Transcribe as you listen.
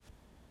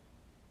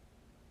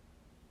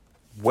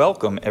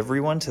Welcome,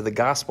 everyone, to the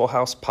Gospel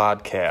House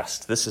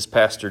Podcast. This is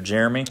Pastor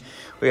Jeremy.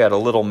 We had a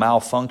little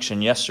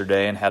malfunction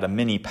yesterday and had a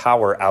mini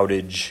power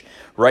outage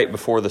right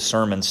before the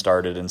sermon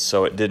started, and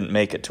so it didn't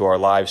make it to our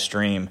live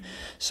stream.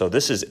 So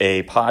this is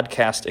a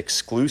podcast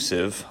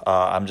exclusive.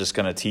 I'm just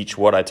going to teach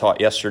what I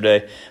taught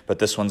yesterday, but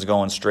this one's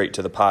going straight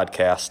to the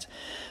podcast.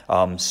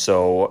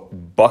 So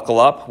buckle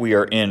up. We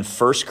are in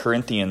 1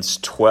 Corinthians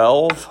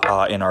 12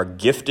 in our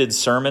Gifted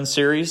Sermon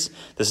Series.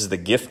 This is the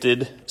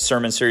Gifted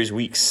Sermon Series,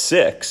 week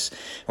 6.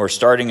 We're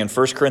starting in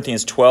 1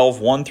 Corinthians 12,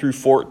 1 through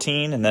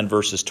 14, and then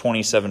verses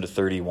 27 to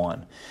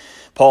 31.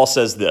 Paul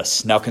says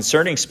this, "Now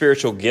concerning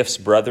spiritual gifts,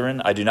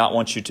 brethren, I do not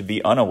want you to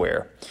be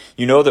unaware.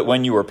 You know that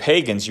when you were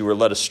pagans, you were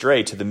led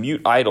astray to the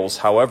mute idols,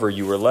 however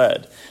you were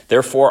led.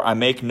 Therefore, I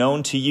make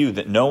known to you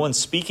that no one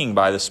speaking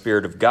by the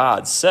Spirit of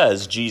God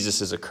says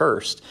Jesus is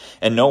accursed,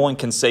 and no one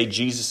can say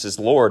Jesus is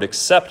Lord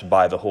except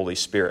by the Holy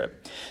Spirit.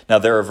 Now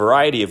there are a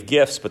variety of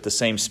gifts, but the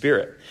same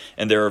Spirit.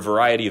 And there are a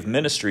variety of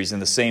ministries in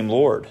the same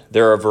Lord.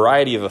 There are a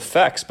variety of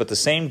effects, but the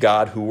same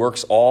God who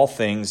works all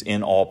things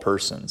in all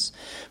persons.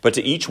 But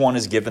to each one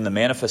is given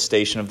the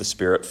manifestation of the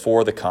Spirit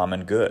for the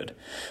common good.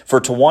 For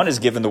to one is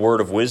given the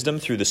word of wisdom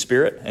through the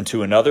Spirit, and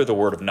to another the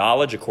word of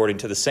knowledge according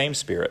to the same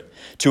Spirit.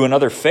 To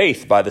another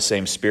faith by the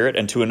same Spirit,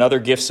 and to another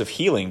gifts of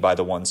healing by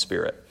the one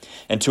Spirit.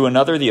 And to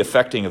another the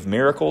effecting of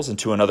miracles, and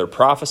to another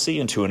prophecy,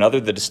 and to another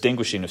the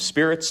distinguishing of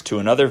spirits, to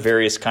another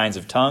various kinds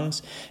of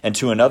tongues, and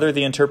to another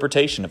the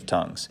interpretation of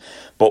tongues.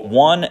 But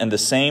one and the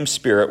same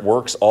Spirit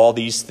works all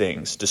these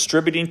things,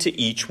 distributing to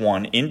each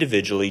one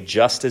individually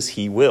just as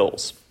he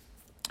wills.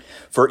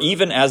 For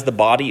even as the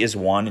body is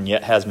one and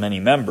yet has many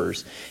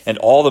members, and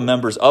all the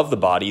members of the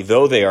body,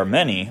 though they are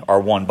many,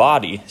 are one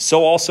body,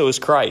 so also is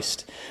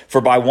Christ.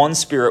 For by one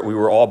Spirit we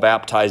were all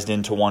baptized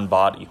into one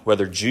body,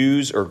 whether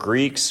Jews or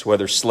Greeks,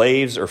 whether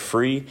slaves or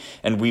free,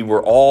 and we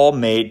were all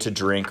made to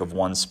drink of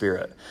one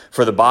Spirit.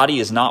 For the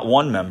body is not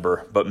one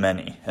member, but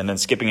many." And then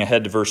skipping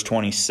ahead to verse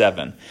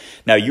 27.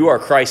 "Now you are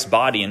Christ's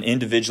body and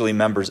individually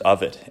members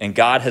of it. And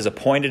God has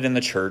appointed in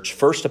the church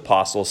first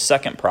apostles,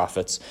 second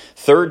prophets,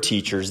 third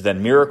teachers,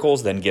 then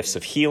miracles, then gifts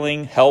of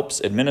healing,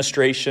 helps,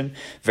 administration,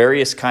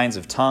 various kinds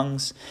of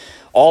tongues.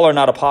 All are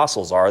not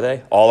apostles, are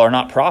they? All are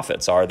not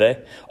prophets, are they?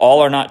 All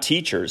are not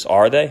teachers,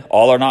 are they?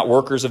 All are not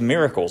workers of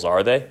miracles,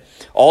 are they?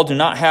 All do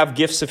not have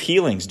gifts of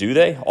healings, do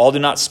they? All do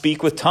not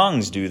speak with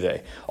tongues, do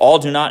they? All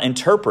do not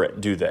interpret,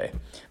 do they?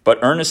 But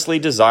earnestly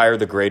desire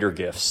the greater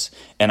gifts,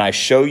 and I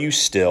show you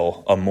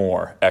still a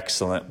more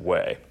excellent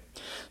way."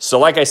 So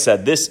like I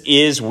said, this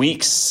is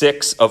week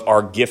 6 of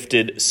our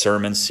Gifted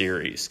Sermon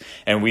Series,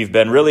 and we've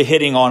been really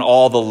hitting on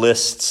all the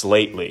lists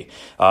lately.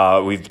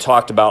 Last week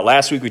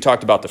we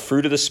talked about the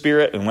fruit of the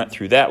Spirit and went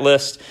through that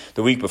list.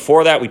 The week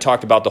before that, we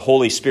talked about the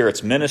Holy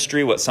Spirit's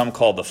ministry, what some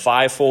call the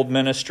fivefold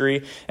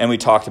ministry, and we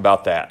talked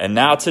about that. And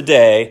now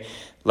today,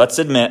 let's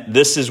admit,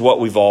 this is what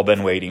we've all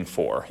been waiting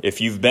for.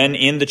 If you've been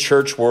in the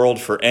church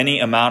world for any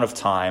amount of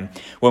time,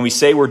 when we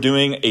say we're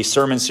doing a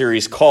sermon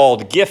series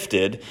called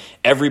Gifted,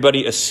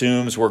 everybody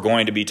assumes we're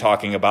going to be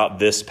talking about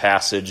this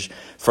passage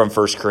from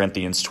 1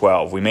 Corinthians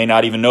 12. We may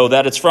not even know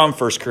that it's from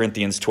 1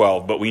 Corinthians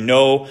 12, but we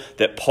know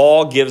that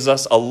Paul gives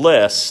us a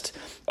list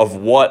of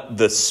what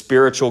the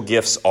spiritual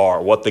gifts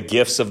are, what the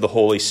gifts of the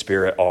Holy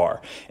Spirit are.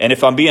 And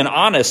if I'm being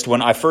honest,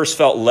 when I first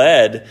felt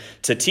led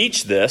to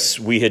teach this,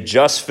 we had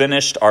just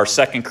finished our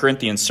 2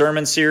 Corinthians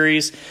sermon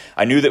series.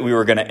 I knew that we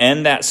were going to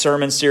end that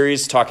sermon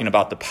series talking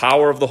about the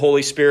power of the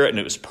Holy Spirit, and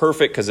it was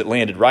perfect because it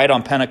landed right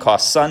on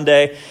Pentecost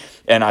Sunday.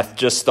 And I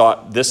just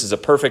thought this is a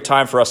perfect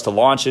time for us to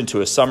launch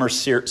into a summer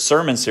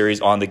sermon series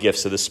on the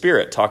gifts of the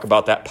Spirit. Talk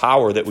about that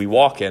power that we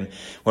walk in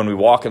when we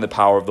walk in the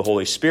power of the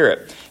Holy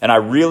Spirit. And I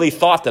really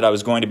thought that I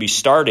was going to be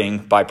starting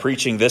by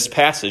preaching this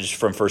passage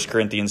from 1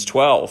 Corinthians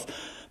 12.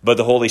 But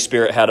the Holy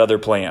Spirit had other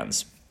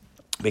plans.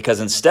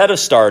 Because instead of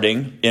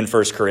starting in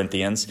 1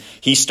 Corinthians,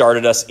 he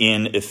started us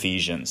in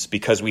Ephesians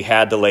because we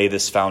had to lay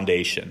this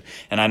foundation.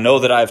 And I know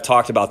that I've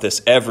talked about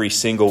this every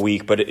single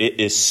week, but it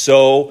is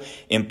so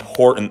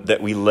important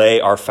that we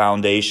lay our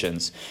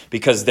foundations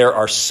because there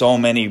are so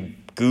many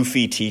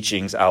goofy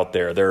teachings out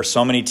there. There are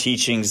so many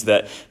teachings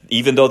that,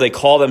 even though they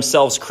call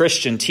themselves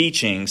Christian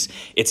teachings,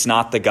 it's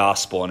not the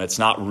gospel, and it's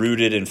not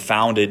rooted and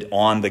founded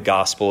on the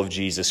gospel of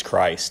Jesus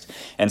Christ.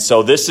 And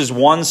so this is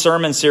one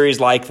sermon series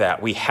like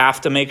that. We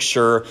have to make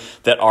sure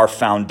that our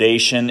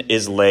foundation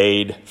is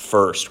laid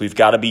first. We've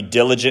got to be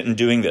diligent in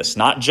doing this,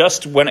 not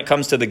just when it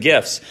comes to the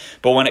gifts,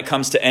 but when it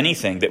comes to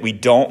anything, that we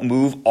don't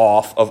move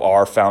off of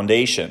our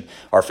foundation.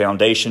 Our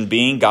foundation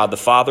being God the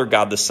Father,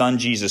 God the Son,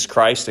 Jesus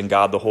Christ, and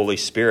God the Holy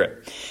Spirit.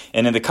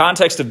 And in the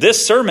context of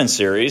this sermon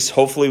series,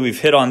 hopefully we've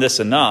hit on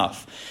this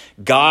enough,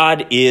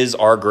 God is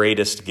our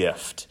greatest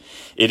gift.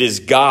 It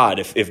is God.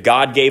 If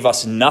God gave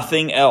us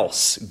nothing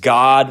else,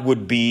 God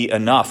would be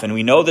enough. And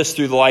we know this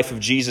through the life of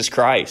Jesus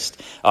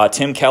Christ.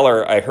 Tim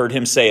Keller, I heard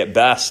him say it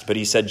best, but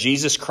he said,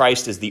 Jesus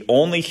Christ is the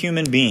only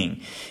human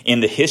being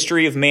in the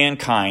history of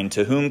mankind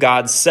to whom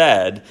God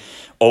said,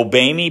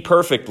 "Obey me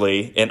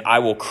perfectly, and I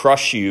will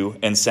crush you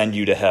and send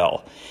you to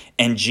hell."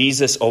 and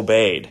Jesus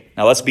obeyed.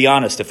 Now, let's be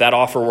honest. If that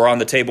offer were on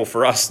the table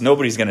for us,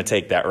 nobody's going to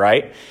take that,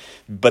 right?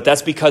 But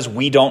that's because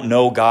we don't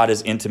know God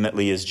as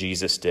intimately as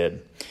Jesus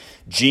did.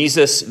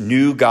 Jesus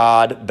knew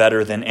God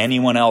better than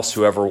anyone else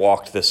who ever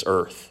walked this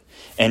earth.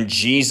 And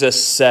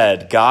Jesus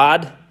said,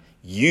 God,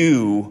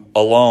 you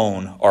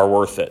alone are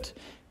worth it.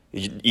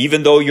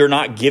 Even though you're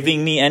not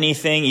giving me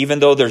anything, even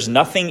though there's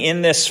nothing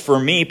in this for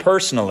me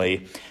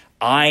personally,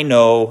 I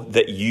know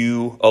that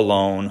you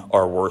alone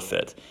are worth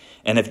it.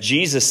 And if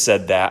Jesus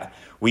said that,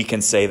 we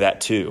can say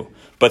that too.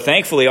 But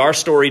thankfully, our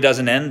story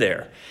doesn't end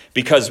there,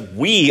 because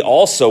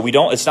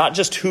it's not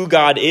just who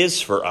God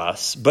is for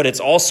us, but it's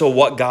also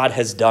what God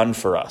has done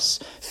for us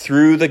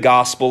through the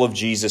gospel of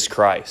Jesus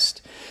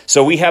Christ.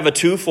 So we have a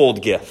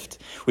twofold gift.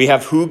 We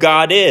have who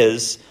God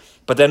is,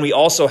 but then we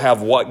also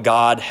have what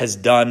God has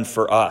done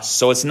for us.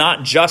 So it's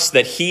not just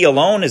that he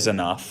alone is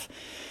enough,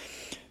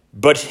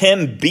 but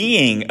him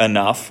being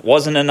enough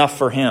wasn't enough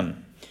for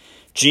him.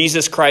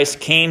 Jesus Christ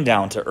came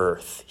down to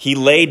earth. He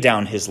laid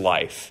down his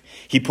life.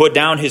 He put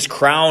down his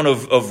crown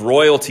of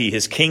royalty,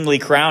 his kingly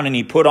crown, and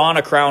he put on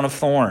a crown of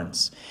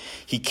thorns.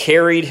 He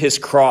carried his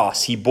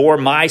cross. He bore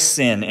my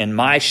sin and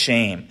my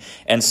shame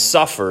and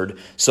suffered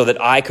so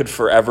that I could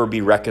forever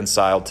be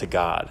reconciled to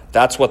God.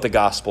 That's what the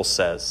gospel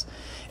says.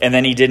 And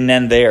then he didn't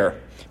end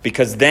there,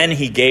 because then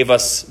he gave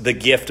us the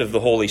gift of the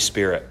Holy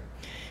Spirit.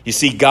 You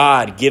see,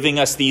 God giving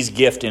us these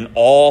gifts in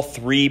all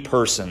three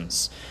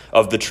persons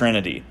of the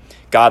Trinity.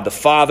 God the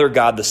Father,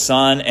 God the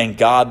Son, and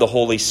God the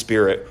Holy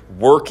Spirit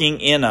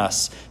working in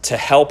us to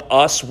help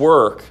us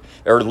work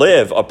or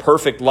live a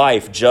perfect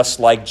life just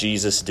like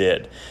Jesus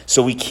did.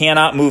 So we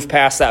cannot move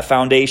past that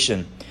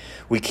foundation.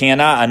 We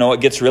cannot. I know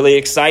it gets really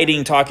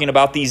exciting talking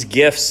about these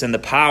gifts and the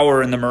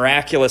power and the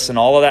miraculous and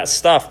all of that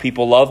stuff.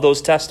 People love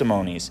those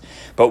testimonies.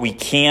 But we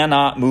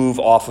cannot move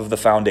off of the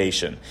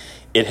foundation.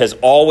 It has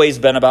always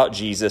been about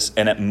Jesus,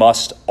 and it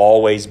must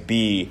always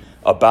be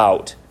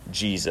about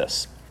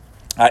Jesus.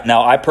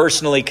 Now, I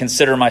personally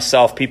consider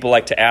myself, people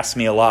like to ask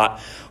me a lot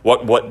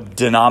what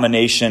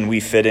denomination we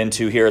fit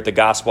into here at the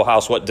Gospel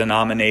House, what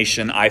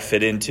denomination I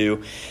fit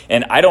into.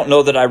 And I don't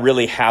know that I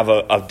really have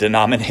a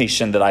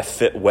denomination that I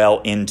fit well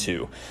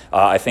into.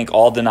 I think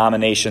all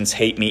denominations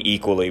hate me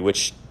equally,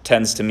 which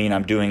tends to mean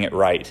I'm doing it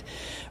right.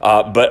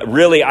 But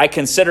really, I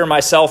consider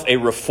myself a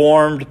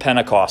Reformed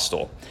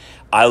Pentecostal.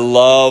 I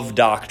love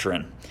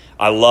doctrine.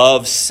 I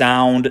love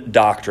sound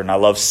doctrine. I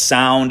love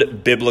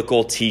sound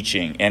biblical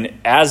teaching. And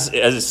as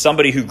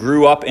somebody who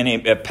grew up in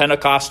a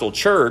Pentecostal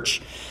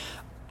church,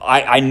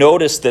 I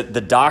noticed that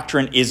the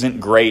doctrine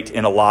isn't great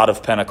in a lot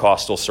of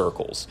Pentecostal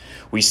circles.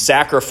 We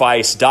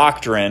sacrifice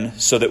doctrine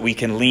so that we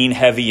can lean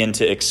heavy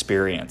into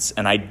experience,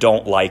 and I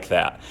don't like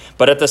that.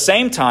 But at the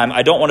same time,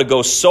 I don't want to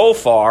go so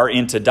far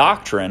into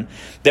doctrine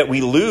that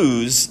we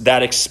lose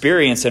that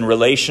experience and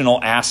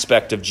relational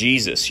aspect of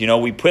Jesus. You know,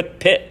 we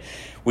pit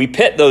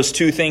those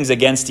two things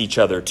against each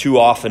other too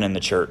often in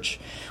the church.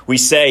 We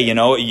say,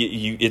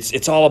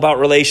 it's all about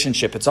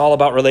relationship. It's all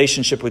about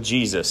relationship with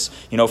Jesus.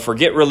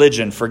 Forget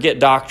religion, forget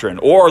doctrine.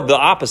 Or the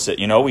opposite,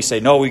 we say,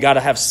 no, we got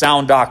to have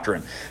sound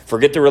doctrine.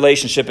 Forget the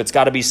relationship. It's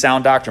got to be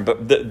sound doctrine.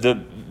 But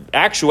the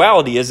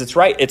actuality is it's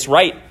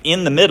right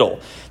in the middle.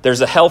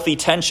 There's a healthy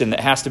tension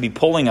that has to be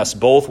pulling us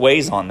both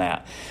ways on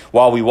that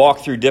while we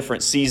walk through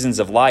different seasons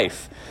of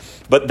life.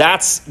 But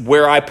that's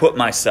where I put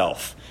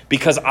myself,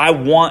 because I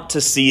want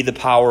to see the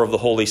power of the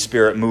Holy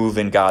Spirit move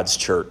in God's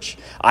church.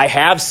 I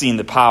have seen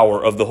the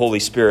power of the Holy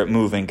Spirit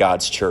move in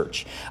God's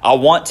church. I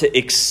want to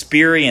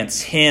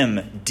experience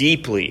him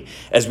deeply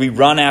as we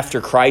run after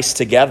Christ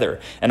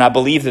together. And I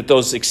believe that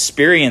those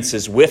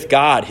experiences with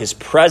God, his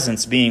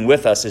presence being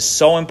with us, is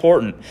so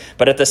important.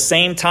 But at the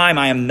same time,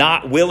 I am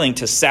not willing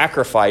to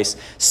sacrifice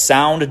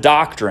sound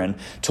doctrine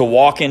to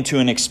walk into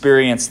an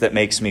experience that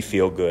makes me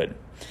feel good.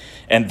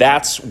 And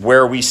that's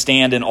where we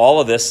stand in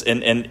all of this.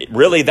 And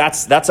really,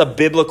 that's a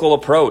biblical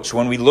approach.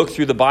 When we look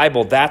through the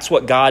Bible, that's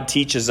what God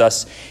teaches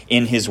us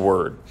in his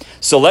word.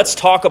 So let's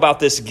talk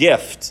about this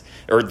gift,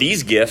 or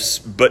these gifts,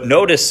 but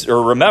notice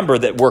or remember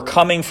that we're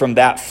coming from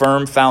that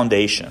firm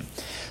foundation.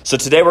 So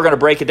today we're going to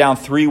break it down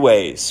three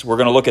ways. We're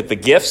going to look at the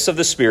gifts of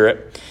the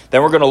Spirit,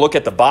 then we're going to look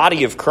at the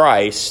body of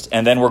Christ,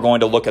 and then we're going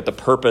to look at the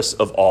purpose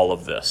of all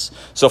of this.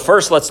 So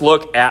first, let's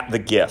look at the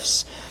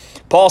gifts.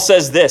 Paul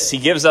says this, he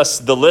gives us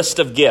the list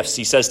of gifts.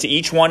 He says, to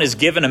each one is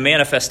given a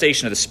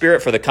manifestation of the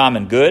Spirit for the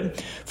common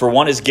good. For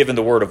one is given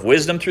the word of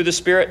wisdom through the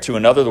Spirit, to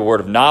another the word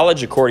of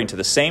knowledge according to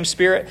the same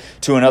Spirit,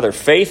 to another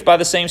faith by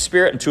the same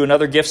Spirit, and to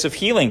another gifts of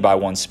healing by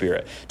one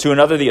Spirit, to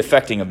another the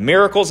effecting of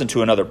miracles, and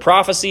to another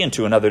prophecy, and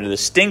to another the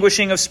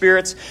distinguishing of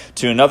spirits,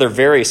 to another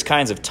various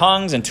kinds of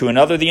tongues, and to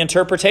another the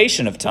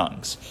interpretation of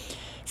tongues.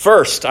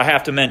 First, I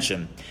have to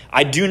mention,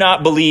 I do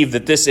not believe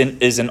that this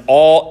is an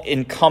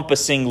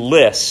all-encompassing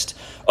list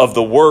of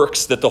the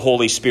works that the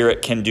Holy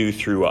Spirit can do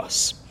through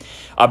us.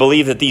 I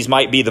believe that these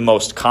might be the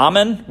most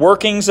common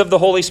workings of the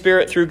Holy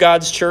Spirit through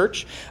God's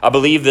church. I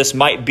believe this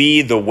might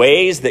be the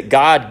ways that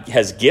God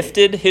has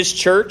gifted his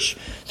church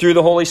through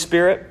the Holy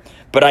Spirit.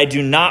 But I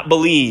do not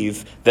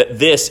believe that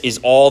this is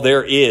all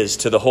there is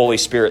to the Holy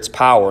Spirit's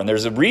power. And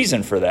there's a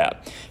reason for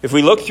that. If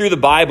we look through the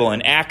Bible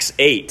in Acts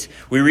 8,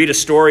 we read a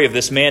story of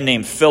this man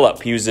named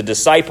Philip. He was a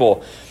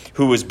disciple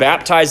who was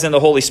baptized in the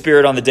Holy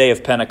Spirit on the day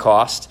of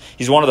Pentecost.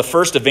 He's one of the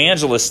first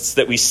evangelists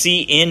that we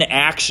see in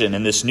action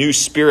in this new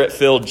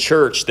Spirit-filled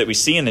church that we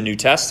see in the New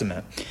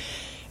Testament.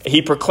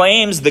 He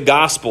proclaims the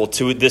gospel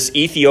to this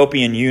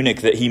Ethiopian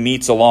eunuch that he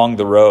meets along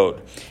the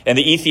road. And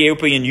the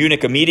Ethiopian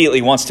eunuch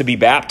immediately wants to be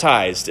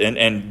baptized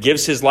and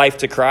gives his life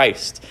to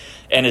Christ.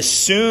 And as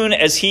soon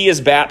as he is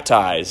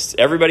baptized,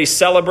 everybody's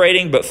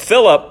celebrating, but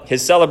Philip,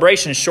 his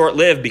celebration is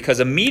short-lived because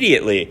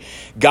immediately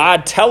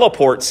God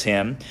teleports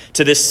him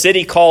to this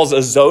city called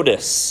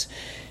Azotus.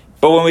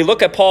 But when we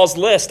look at Paul's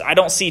list, I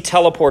don't see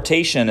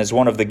teleportation as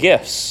one of the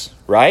gifts,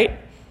 right?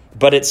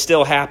 But it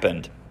still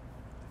happened.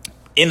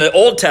 In the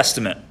Old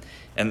Testament,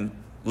 and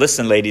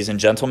listen, ladies and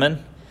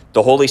gentlemen,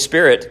 the Holy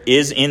Spirit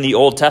is in the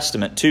Old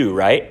Testament too,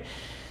 right?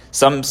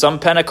 Some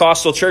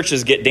Pentecostal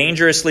churches get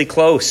dangerously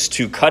close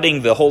to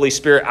cutting the Holy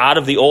Spirit out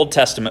of the Old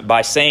Testament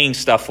by saying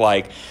stuff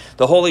like,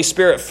 the Holy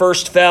Spirit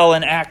first fell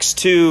in Acts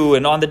 2,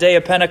 and on the day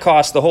of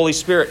Pentecost, the Holy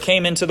Spirit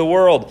came into the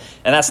world.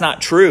 And that's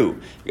not true.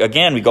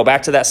 Again, we go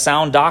back to that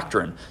sound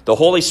doctrine. The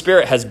Holy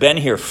Spirit has been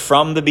here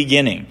from the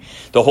beginning.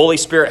 The Holy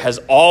Spirit has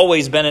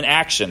always been in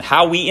action.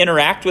 How we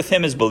interact with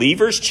him as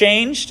believers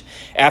changed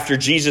after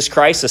Jesus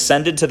Christ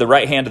ascended to the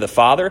right hand of the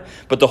Father.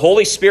 But the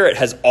Holy Spirit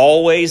has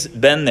always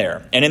been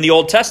there. And in the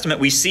Old Testament,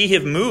 we see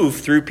him move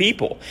through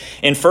people.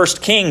 In 1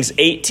 Kings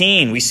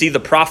 18, we see the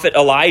prophet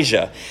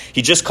Elijah.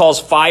 He just calls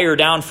fire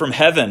down from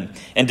heaven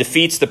and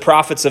defeats the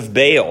prophets of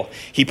Baal.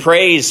 He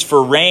prays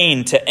for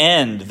rain to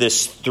end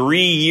this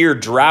 3-year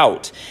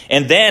drought.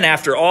 And then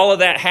after all of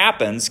that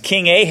happens,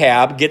 King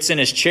Ahab gets in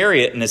his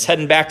chariot and is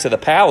heading back to the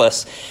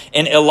palace.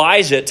 And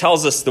Elijah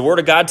tells us, the word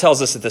of God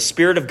tells us that the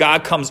Spirit of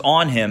God comes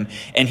on him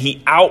and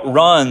he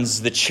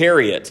outruns the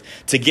chariot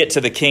to get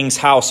to the king's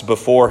house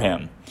before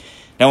him.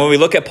 Now, when we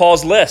look at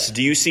Paul's list,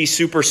 do you see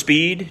super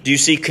speed? Do you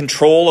see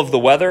control of the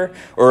weather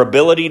or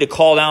ability to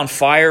call down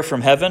fire from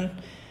heaven?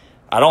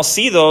 I don't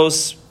see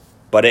those,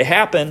 but it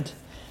happened.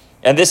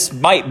 And this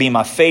might be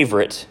my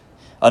favorite,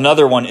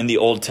 another one in the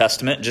Old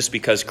Testament, just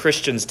because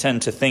Christians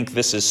tend to think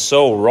this is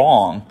so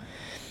wrong.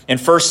 In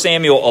 1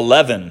 Samuel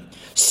 11,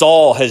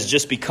 Saul has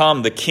just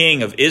become the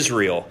king of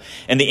Israel,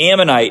 and the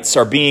Ammonites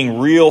are being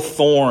real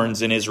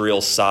thorns in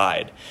Israel's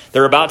side.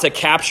 They're about to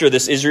capture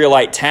this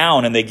Israelite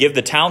town, and they give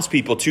the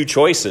townspeople 2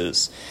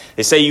 choices.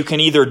 They say, you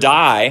can either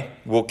die,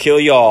 we'll kill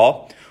you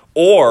all,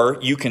 or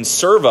you can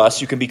serve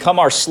us, you can become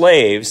our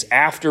slaves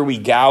after we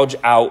gouge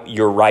out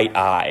your right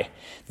eye.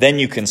 Then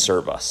you can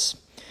serve us.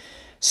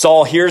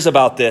 Saul hears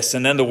about this,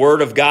 and then the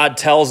word of God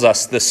tells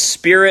us the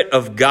Spirit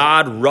of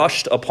God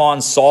rushed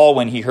upon Saul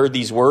when he heard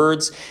these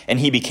words, and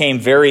he became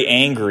very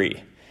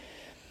angry.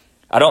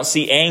 I don't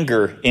see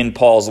anger in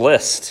Paul's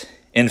list.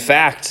 In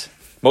fact,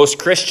 most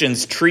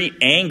Christians treat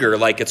anger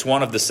like it's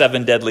one of the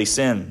 7 deadly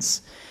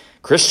sins.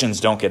 Christians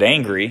don't get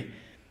angry.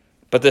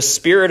 But the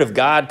Spirit of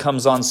God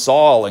comes on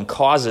Saul and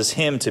causes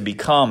him to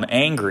become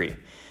angry. In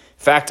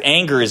fact,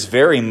 anger is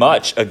very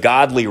much a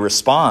godly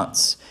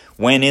response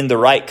when in the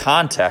right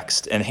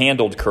context and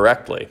handled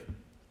correctly.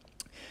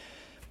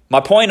 My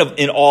point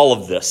in all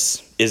of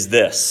this is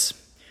this.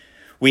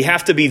 We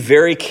have to be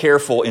very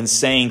careful in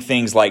saying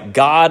things like,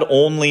 God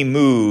only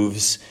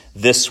moves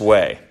this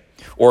way,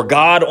 or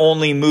God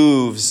only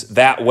moves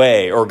that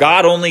way, or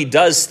God only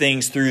does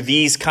things through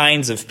these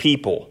kinds of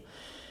people.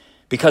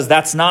 Because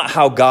that's not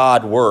how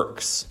God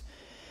works.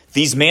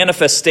 These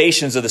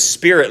manifestations of the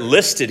Spirit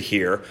listed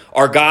here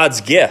are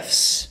God's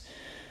gifts.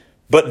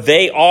 But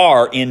they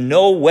are in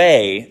no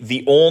way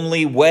the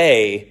only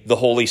way the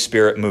Holy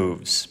Spirit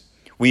moves.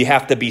 We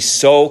have to be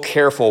so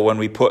careful when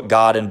we put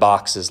God in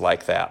boxes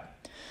like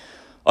that.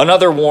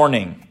 Another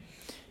warning,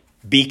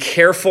 be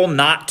careful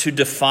not to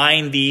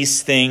define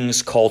these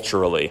things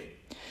culturally.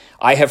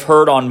 I have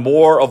heard on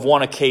more of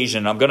one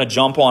occasion, I'm going to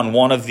jump on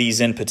one of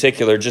these in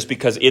particular just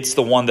because it's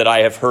the one that I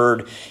have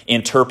heard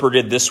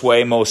interpreted this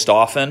way most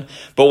often.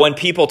 But when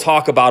people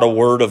talk about a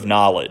word of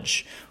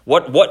knowledge,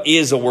 what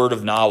is a word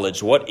of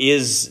knowledge? What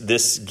is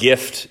this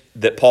gift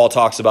that Paul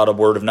talks about, a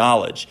word of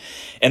knowledge?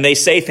 And they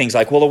say things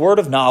like, well, a word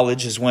of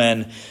knowledge is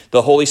when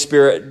the Holy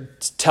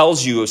Spirit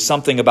tells you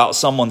something about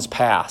someone's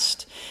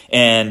past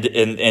and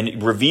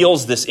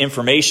reveals this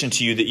information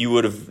to you that you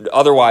would have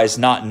otherwise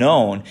not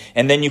known.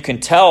 And then you can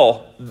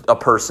tell a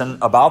person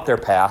about their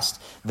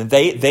past that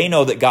they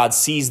know that God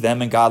sees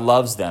them and God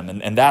loves them.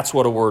 And that's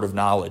what a word of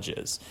knowledge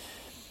is.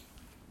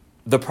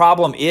 The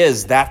problem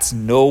is that's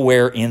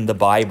nowhere in the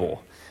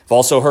Bible. I've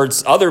also heard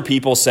other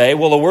people say,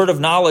 well, a word of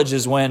knowledge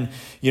is when,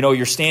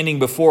 you're standing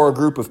before a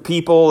group of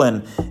people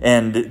and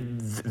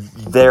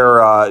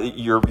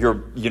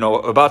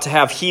you're about to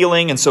have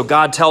healing, and so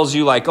God tells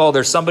you like, oh,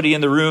 there's somebody in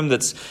the room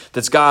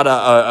that's got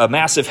a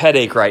massive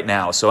headache right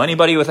now. So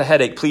anybody with a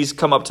headache, please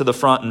come up to the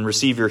front and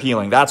receive your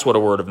healing. That's what a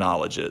word of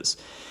knowledge is.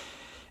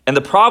 And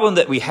the problem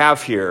that we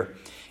have here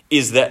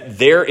is that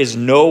there is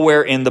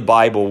nowhere in the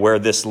Bible where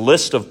this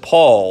list of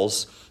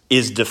Paul's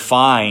is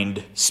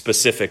defined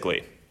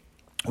specifically.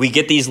 We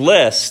get these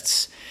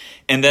lists,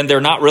 and then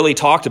they're not really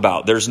talked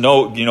about. There's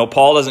no,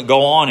 Paul doesn't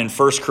go on in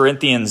 1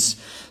 Corinthians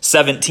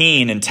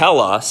 17 and tell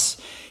us,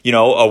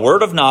 a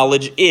word of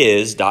knowledge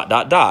is ...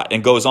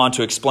 and goes on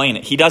to explain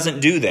it. He doesn't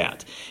do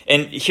that.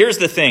 And here's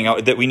the thing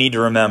that we need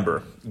to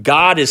remember.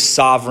 God is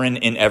sovereign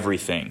in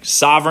everything.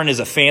 Sovereign is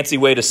a fancy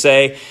way to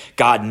say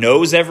God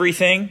knows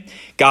everything.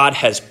 God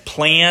has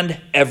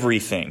planned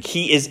everything.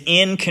 He is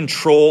in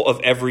control of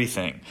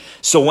everything.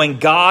 So when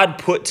God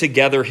put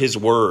together his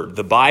word,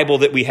 the Bible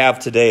that we have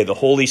today, the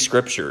Holy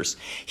Scriptures,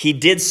 he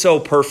did so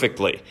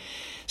perfectly.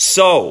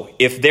 So,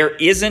 if there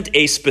isn't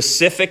a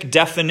specific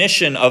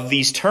definition of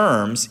these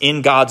terms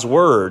in God's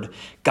word,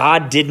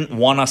 God didn't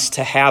want us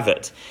to have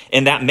it.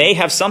 And that may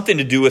have something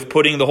to do with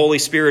putting the Holy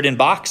Spirit in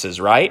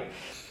boxes, right?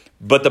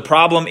 But the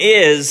problem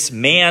is,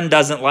 man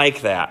doesn't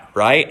like that,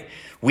 right?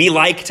 We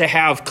like to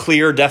have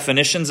clear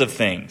definitions of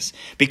things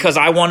because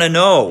I want to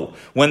know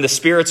when the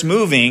Spirit's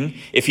moving,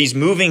 if he's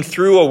moving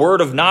through a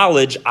word of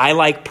knowledge, I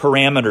like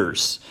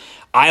parameters.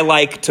 I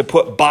like to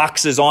put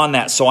boxes on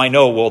that so I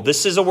know, well,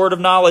 this is a word of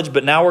knowledge,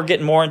 but now we're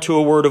getting more into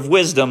a word of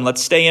wisdom.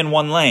 Let's stay in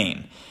one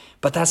lane.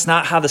 But that's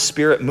not how the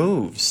Spirit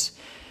moves.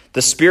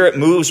 The Spirit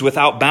moves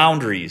without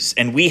boundaries,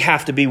 and we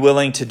have to be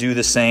willing to do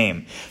the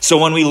same. So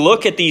when we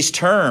look at these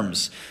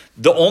terms,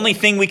 the only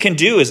thing we can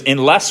do is,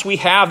 unless we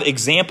have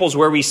examples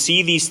where we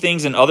see these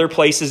things in other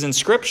places in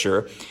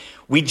Scripture,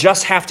 we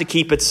just have to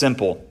keep it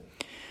simple.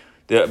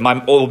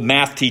 My old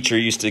math teacher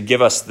used to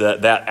give us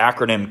that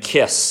acronym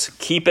KISS.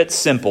 Keep it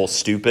simple,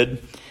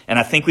 stupid. And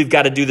I think we've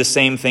got to do the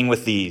same thing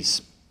with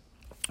these.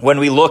 When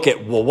we look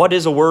at, what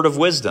is a word of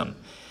wisdom?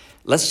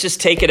 Let's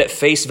just take it at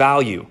face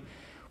value.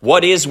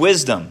 What is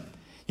wisdom?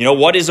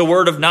 What is a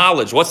word of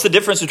knowledge? What's the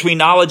difference between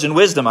knowledge and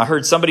wisdom? I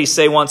heard somebody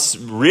say once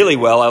really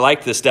well, I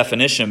like this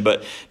definition,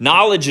 but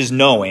knowledge is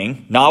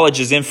knowing. Knowledge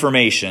is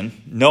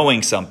information,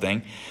 knowing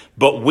something.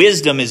 But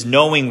wisdom is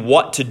knowing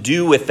what to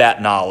do with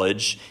that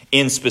knowledge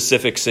in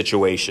specific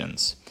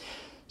situations.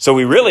 So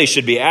we really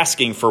should be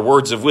asking for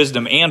words of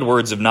wisdom and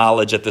words of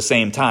knowledge at the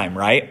same time,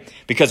 right?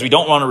 Because we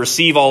don't want to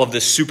receive all of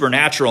this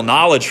supernatural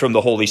knowledge from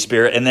the Holy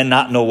Spirit and then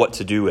not know what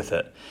to do with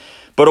it.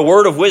 But a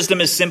word of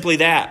wisdom is simply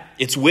that.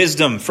 It's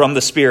wisdom from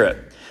the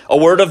Spirit. A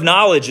word of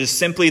knowledge is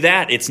simply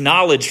that. It's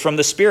knowledge from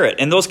the Spirit.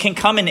 And those can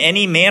come in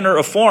any manner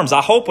of forms.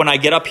 I hope when I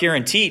get up here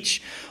and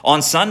teach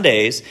on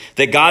Sundays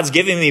that God's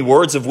giving me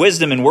words of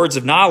wisdom and words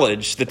of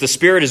knowledge, that the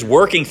Spirit is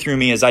working through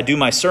me as I do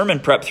my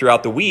sermon prep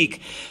throughout the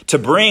week to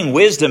bring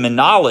wisdom and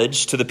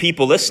knowledge to the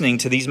people listening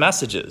to these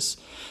messages.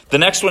 The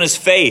next one is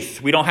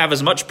faith. We don't have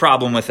as much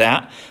problem with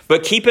that.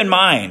 But keep in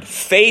mind,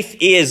 faith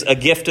is a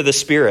gift of the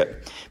Spirit.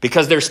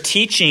 Because there's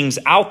teachings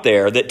out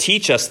there that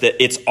teach us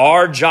that it's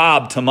our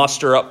job to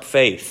muster up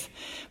faith.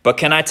 But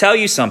can I tell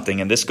you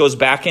something? And this goes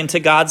back into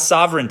God's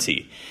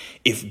sovereignty.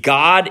 If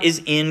God is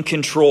in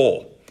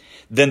control,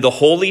 then the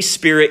Holy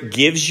Spirit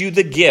gives you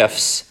the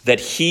gifts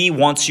that he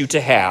wants you to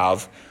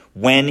have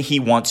when he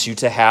wants you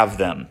to have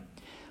them.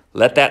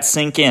 Let that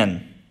sink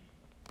in.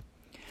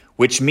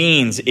 Which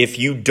means if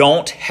you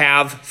don't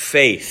have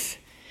faith,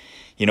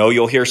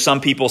 you'll hear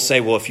some people say,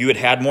 well, if you had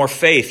had more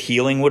faith,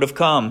 healing would have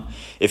come.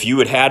 If you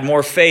had had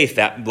more faith,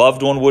 that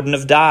loved one wouldn't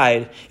have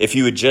died. If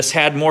you had just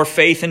had more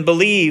faith and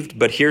believed.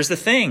 But here's the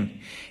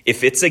thing.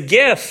 If it's a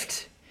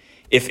gift,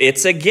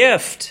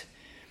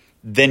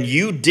 then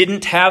you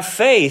didn't have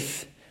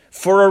faith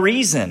for a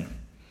reason.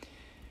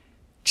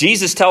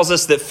 Jesus tells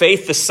us that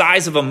faith the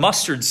size of a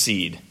mustard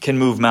seed can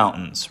move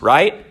mountains,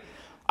 right?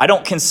 I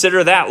don't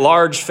consider that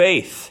large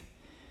faith.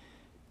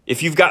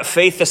 If you've got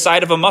faith the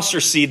size of a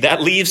mustard seed,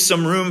 that leaves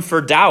some room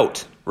for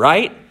doubt,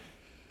 right?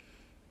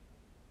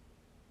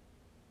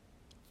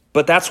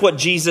 But that's what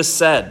Jesus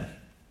said.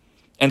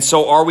 And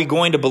so are we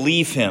going to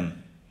believe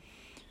him?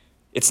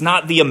 It's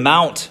not the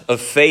amount of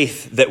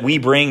faith that we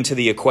bring to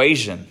the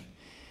equation.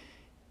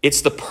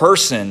 It's the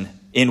person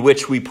in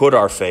which we put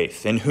our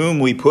faith, in whom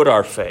we put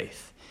our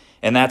faith.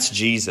 And that's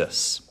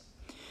Jesus.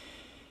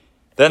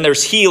 Then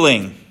there's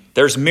healing,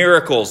 there's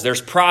miracles,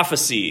 there's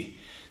prophecy.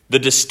 The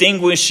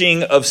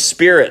distinguishing of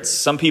spirits.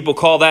 Some people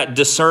call that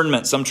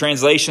discernment. Some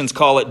translations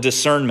call it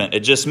discernment. It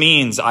just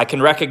means I can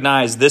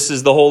recognize this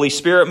is the Holy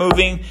Spirit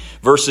moving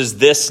versus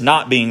this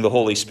not being the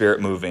Holy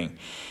Spirit moving.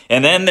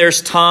 And then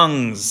there's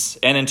tongues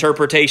and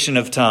interpretation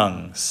of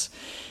tongues.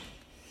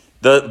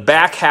 The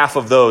back half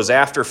of those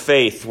after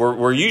faith,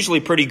 we're usually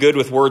pretty good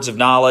with words of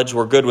knowledge.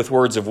 We're good with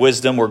words of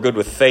wisdom. We're good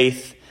with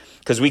faith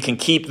because we can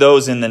keep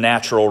those in the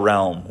natural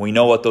realm. We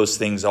know what those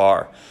things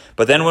are.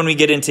 But then when we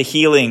get into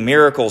healing,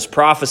 miracles,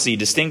 prophecy,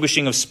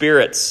 distinguishing of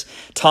spirits,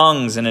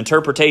 tongues, and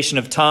interpretation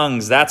of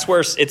tongues, that's where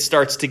it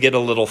starts to get a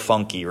little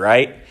funky,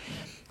 right?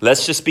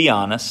 Let's just be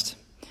honest.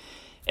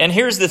 And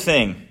here's the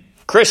thing.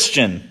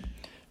 Christian,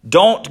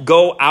 don't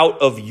go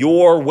out of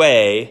your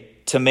way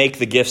to make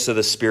the gifts of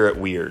the Spirit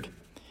weird.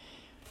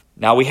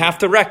 Now we have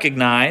to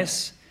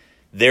recognize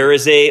there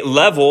is a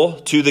level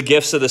to the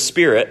gifts of the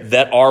Spirit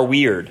that are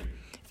weird,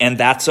 and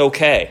that's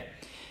okay.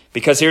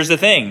 Because here's the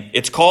thing,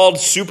 it's called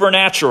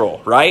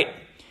supernatural, right?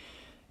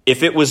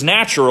 If it was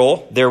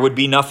natural, there would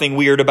be nothing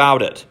weird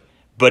about it,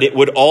 but it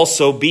would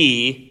also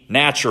be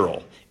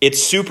natural.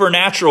 It's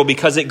supernatural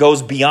because it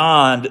goes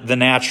beyond the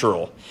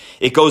natural.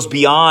 It goes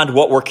beyond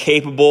what we're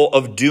capable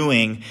of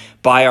doing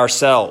by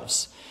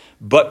ourselves.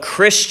 But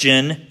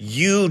Christian,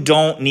 you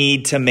don't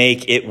need to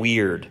make it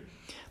weird.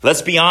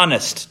 Let's be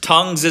honest.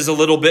 Tongues is a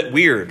little bit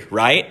weird,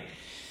 right?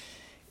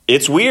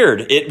 It's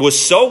weird. It was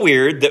so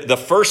weird that the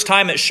first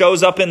time it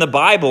shows up in the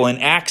Bible in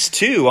Acts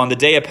 2 on the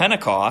day of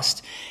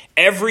Pentecost,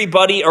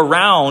 everybody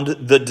around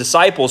the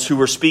disciples who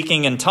were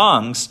speaking in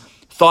tongues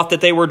thought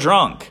that they were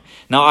drunk.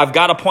 Now, I've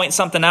got to point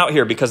something out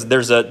here because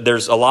there's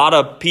a lot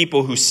of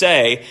people who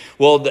say,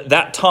 well,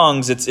 that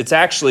tongues, it's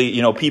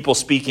actually, people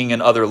speaking in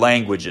other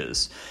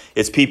languages.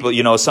 It's people,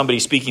 somebody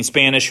speaking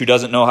Spanish who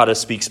doesn't know how to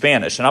speak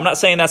Spanish. And I'm not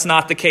saying that's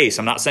not the case.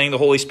 I'm not saying the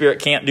Holy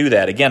Spirit can't do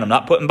that. Again, I'm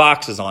not putting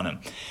boxes on him.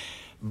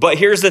 But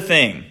here's the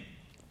thing.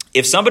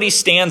 If somebody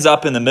stands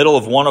up in the middle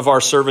of one of our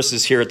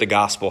services here at the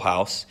Gospel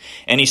House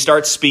and he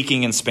starts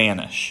speaking in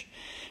Spanish,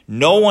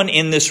 no one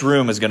in this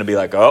room is going to be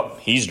like, oh,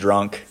 he's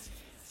drunk,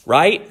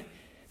 right?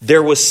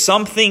 There was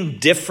something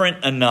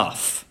different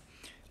enough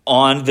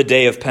on the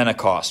day of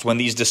Pentecost when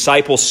these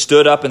disciples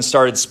stood up and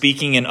started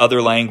speaking in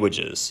other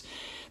languages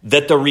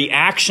that the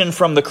reaction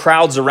from the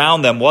crowds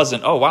around them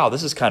wasn't, oh, wow,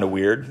 this is kind of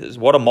weird.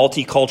 What a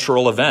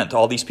multicultural event.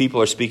 All these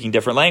people are speaking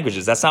different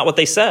languages. That's not what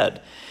they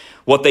said.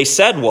 What they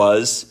said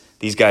was,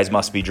 these guys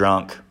must be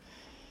drunk.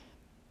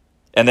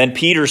 And then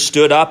Peter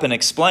stood up and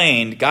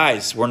explained,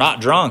 guys, we're not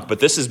drunk,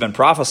 but this has been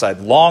prophesied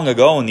long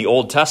ago in the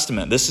Old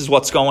Testament. This is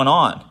what's going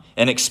on.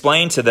 And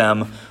explained to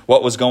them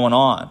what was going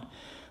on.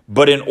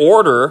 But in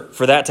order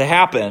for that to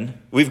happen,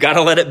 we've got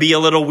to let it be a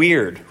little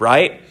weird,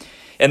 right?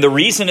 And the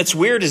reason it's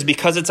weird is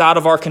because it's out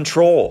of our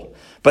control.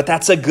 But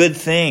that's a good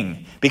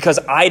thing because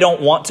I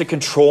don't want to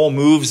control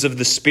moves of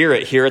the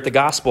Spirit here at the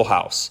Gospel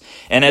House.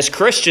 And as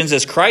Christians,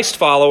 as Christ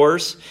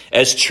followers,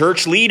 as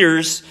church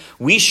leaders,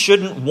 we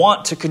shouldn't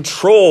want to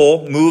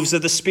control moves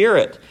of the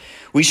Spirit.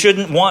 We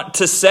shouldn't want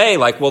to say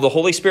like, well, the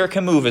Holy Spirit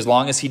can move as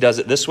long as he does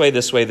it this way,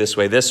 this way, this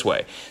way, this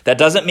way. That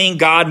doesn't mean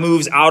God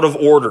moves out of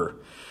order,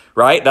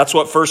 right? That's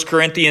what 1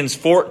 Corinthians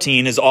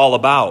 14 is all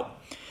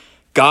about.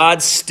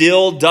 God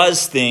still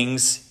does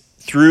things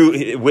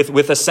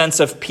with a sense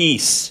of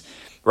peace,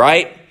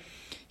 right?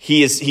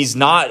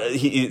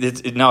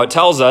 Now it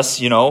tells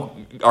us,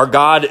 our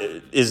God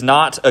is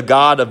not a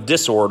God of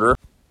disorder,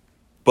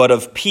 but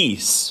of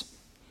peace.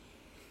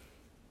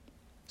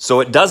 So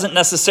it doesn't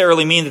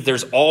necessarily mean that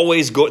it's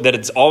always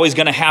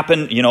going to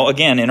happen,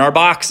 again, in our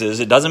boxes.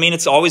 It doesn't mean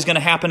it's always going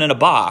to happen in a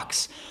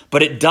box,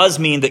 but it does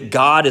mean that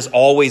God is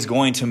always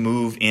going to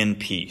move in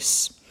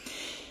peace.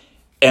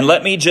 And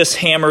let me just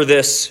hammer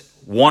this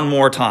one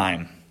more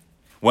time.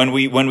 When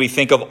we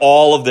think of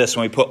all of this,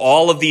 when we put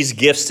all of these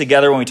gifts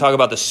together, when we talk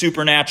about the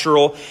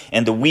supernatural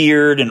and the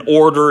weird and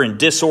order and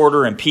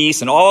disorder and peace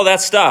and all of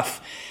that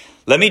stuff,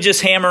 let me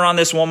just hammer on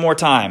this one more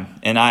time.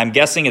 And I'm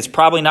guessing it's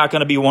probably not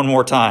going to be one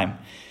more time.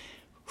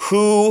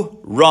 Who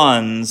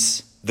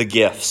runs the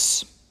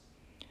gifts?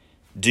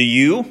 Do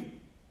you?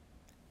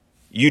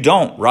 You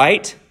don't,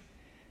 right?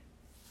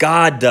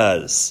 God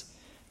does.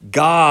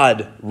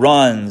 God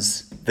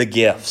runs the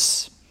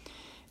gifts.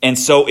 And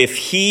so if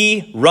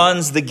he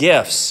runs the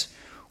gifts,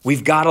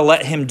 we've got to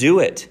let him do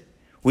it.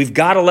 We've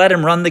got to let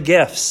him run the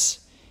gifts.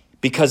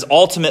 Because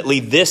ultimately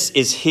this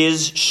is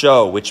his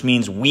show, which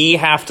means we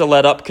have to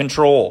let up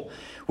control,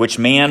 which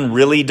man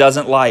really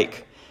doesn't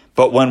like.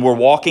 But when we're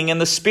walking in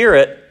the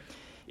Spirit,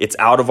 it's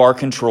out of our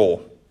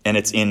control, and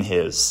it's in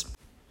his.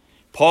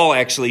 Paul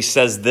actually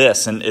says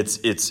this, and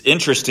it's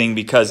interesting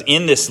because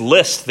in this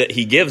list that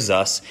he gives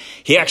us,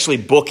 he actually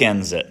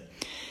bookends it.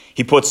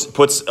 He puts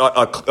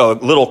a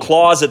little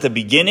clause at the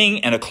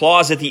beginning and a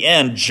clause at the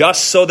end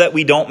just so that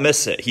we don't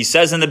miss it. He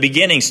says in the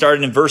beginning,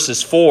 starting in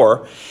verses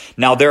 4,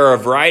 now there are a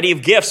variety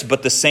of gifts,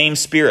 but the same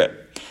Spirit.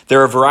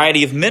 There are a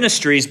variety of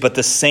ministries, but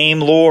the same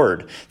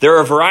Lord. There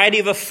are a variety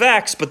of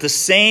effects, but the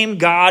same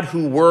God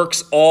who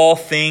works all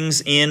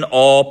things in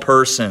all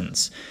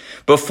persons.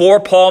 Before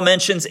Paul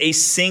mentions a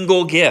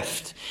single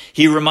gift,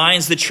 he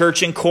reminds the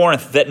church in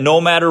Corinth that no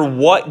matter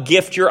what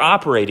gift you're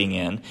operating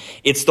in,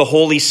 it's the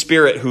Holy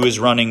Spirit who is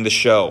running the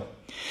show.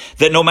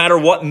 That no matter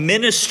what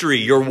ministry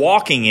you're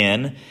walking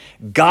in,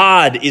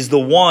 God is the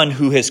one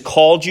who has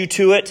called you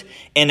to it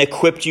and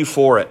equipped you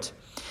for it.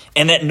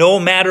 And that no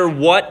matter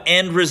what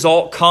end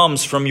result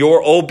comes from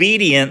your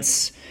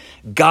obedience,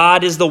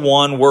 God is the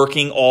one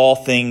working all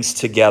things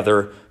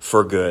together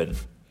for good.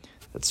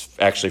 That's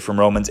actually from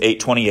Romans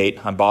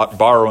 8:28. I'm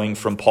borrowing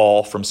from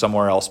Paul from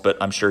somewhere else, but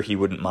I'm sure he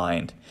wouldn't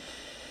mind.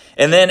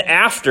 And then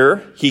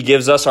after he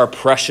gives us our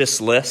precious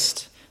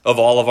list of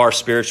all of our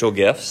spiritual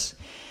gifts,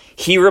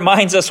 he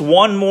reminds us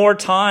one more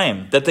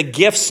time that the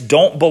gifts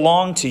don't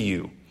belong to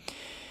you.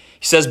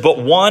 He says,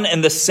 but one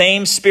and the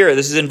same Spirit,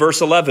 this is in verse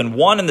 11,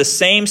 one and the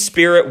same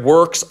Spirit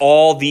works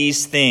all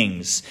these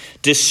things,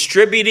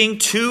 distributing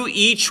to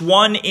each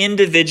one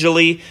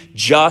individually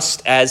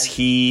just as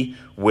he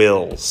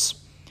wills.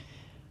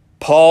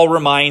 Paul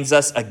reminds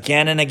us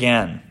again and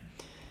again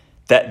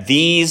that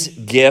these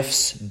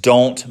gifts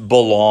don't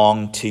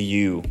belong to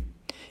you.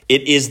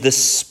 It is the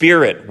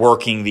Spirit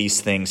working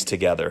these things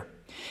together.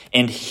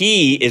 And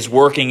He is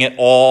working it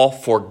all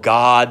for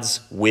God's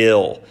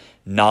will,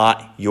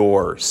 not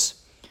yours.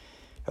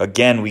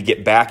 Again, we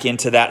get back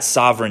into that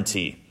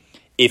sovereignty.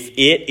 If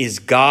it is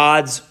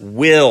God's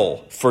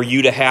will for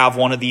you to have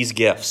one of these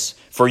gifts,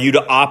 for you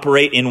to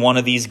operate in one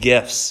of these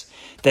gifts,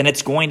 then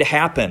it's going to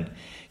happen.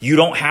 You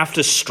don't have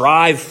to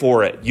strive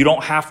for it. You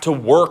don't have to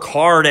work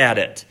hard at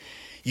it.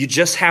 You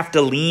just have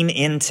to lean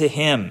into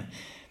Him.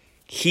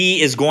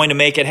 He is going to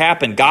make it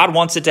happen. God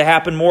wants it to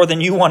happen more than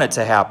you want it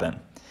to happen.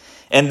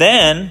 And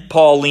then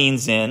Paul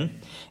leans in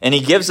and he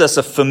gives us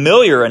a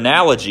familiar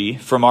analogy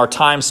from our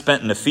time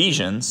spent in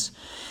Ephesians.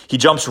 He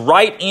jumps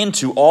right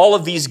into all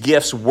of these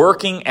gifts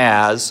working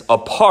as a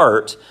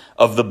part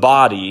of the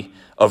body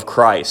of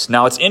Christ.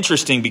 Now it's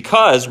interesting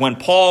because when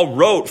Paul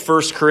wrote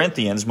 1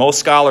 Corinthians, most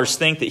scholars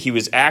think that he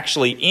was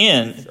actually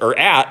in or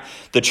at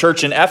the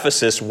church in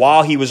Ephesus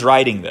while he was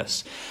writing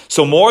this.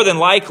 So more than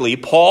likely,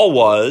 Paul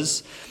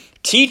was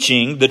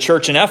teaching the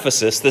church in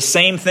Ephesus the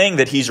same thing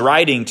that he's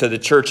writing to the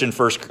church in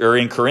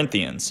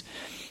Corinthians.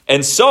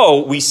 And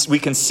so we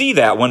can see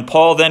that when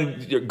Paul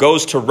then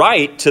goes to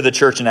write to the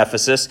church in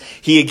Ephesus,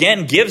 he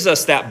again gives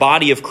us that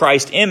body of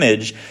Christ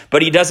image,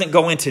 but he doesn't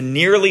go into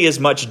nearly as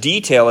much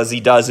detail as he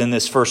does in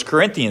this 1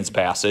 Corinthians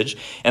passage.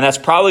 And that's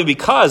probably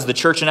because the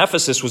church in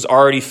Ephesus was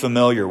already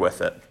familiar with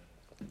it.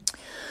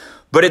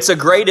 But it's a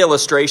great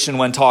illustration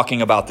when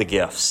talking about the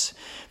gifts,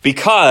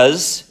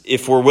 because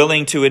if we're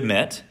willing to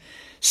admit,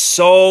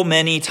 so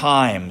many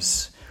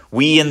times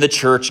we in the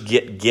church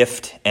get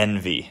gift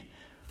envy,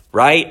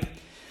 right?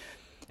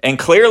 And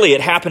clearly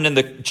it happened in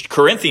the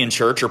Corinthian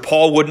church, or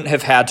Paul wouldn't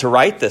have had to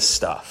write this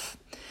stuff.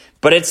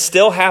 But it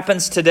still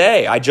happens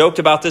today. I joked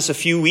about this a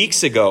few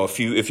weeks ago,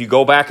 if you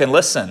go back and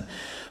listen.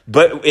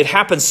 But it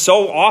happens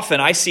so often.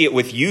 I see it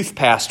with youth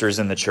pastors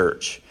in the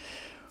church,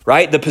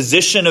 right? The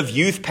position of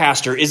youth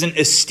pastor isn't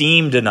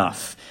esteemed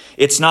enough.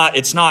 It's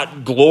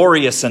not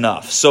glorious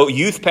enough. So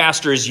youth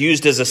pastor is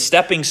used as a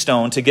stepping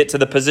stone to get to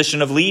the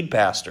position of lead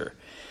pastor.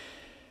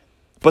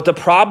 But the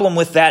problem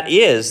with that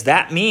is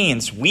that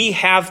means we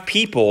have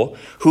people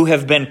who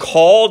have been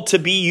called to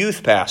be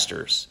youth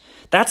pastors.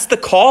 That's the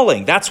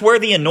calling. That's where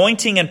the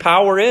anointing and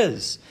power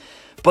is.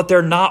 But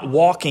they're not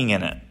walking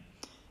in it.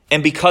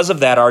 And because of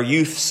that, our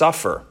youth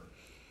suffer.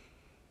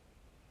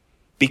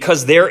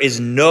 Because there is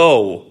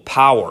no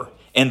power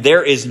and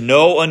there is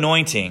no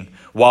anointing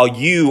while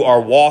you are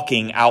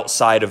walking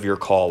outside of your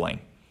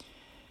calling.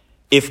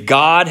 If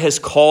God has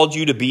called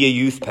you to be a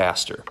youth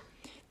pastor,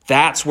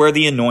 that's where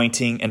the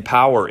anointing and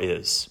power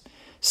is.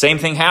 Same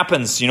thing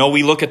happens.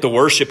 We look at the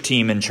worship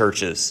team in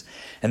churches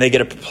and they get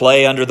to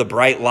play under the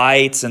bright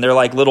lights and they're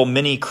like little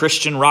mini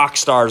Christian rock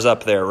stars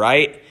up there,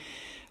 right?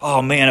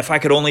 Oh man, if I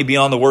could only be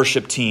on the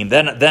worship team,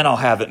 then I'll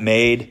have it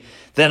made.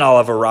 Then I'll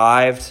have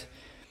arrived.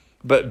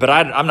 But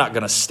I'm not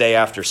going to stay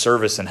after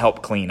service and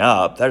help clean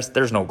up.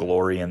 There's no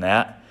glory in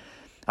that.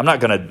 I'm not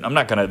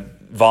gonna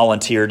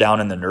volunteer down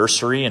in the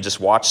nursery and just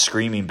watch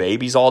screaming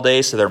babies all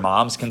day so their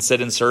moms can sit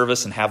in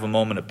service and have a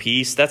moment of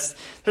peace.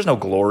 There's no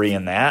glory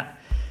in that.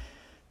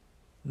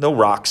 No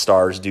rock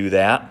stars do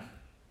that.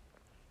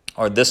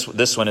 Or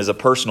this one is a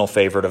personal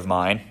favorite of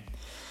mine.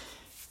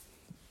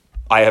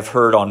 I have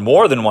heard on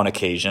more than one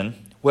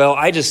occasion, well,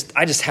 I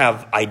just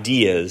have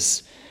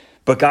ideas,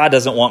 but God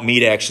doesn't want me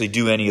to actually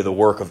do any of the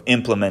work of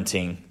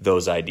implementing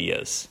those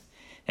ideas.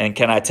 And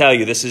can I tell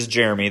you, this is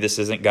Jeremy, this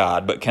isn't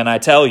God, but can I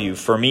tell you,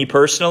 for me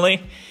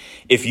personally,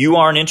 if you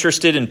aren't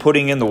interested in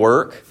putting in the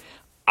work,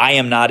 I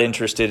am not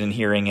interested in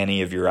hearing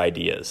any of your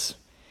ideas.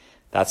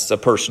 That's a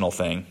personal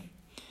thing.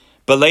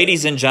 But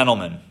ladies and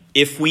gentlemen,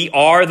 if we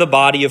are the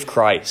body of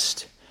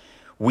Christ,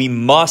 we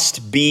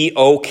must be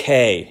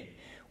okay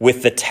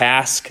with the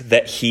task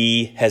that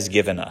He has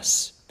given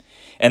us.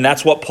 And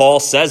that's what Paul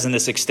says in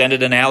this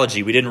extended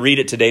analogy. We didn't read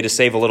it today to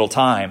save a little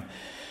time.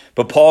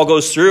 But Paul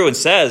goes through and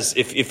says,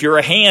 if you're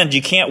a hand,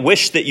 you can't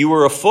wish that you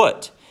were a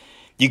foot.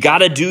 You got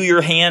to do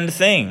your hand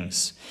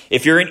things.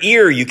 If you're an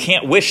ear, you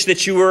can't wish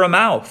that you were a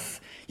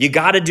mouth. You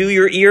got to do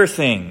your ear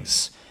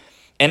things.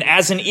 And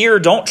as an ear,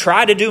 don't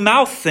try to do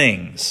mouth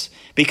things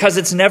because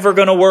it's never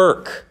going to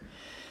work.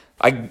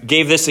 I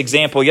gave this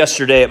example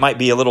yesterday. It might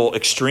be a little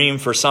extreme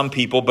for some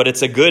people, but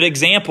it's a good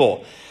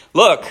example.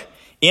 Look,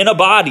 in a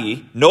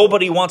body,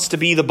 nobody wants to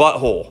be the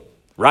butthole,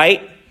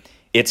 right?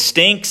 It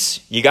stinks.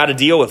 You got to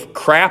deal with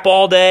crap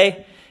all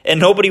day, and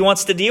nobody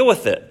wants to deal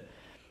with it.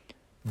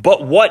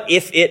 But what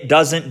if it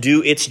doesn't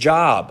do its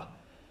job?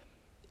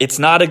 It's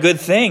not a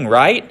good thing,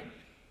 right?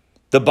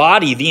 The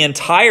body, the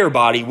entire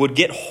body, would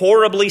get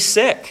horribly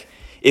sick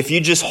if you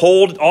just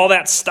hold all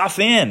that stuff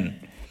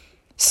in.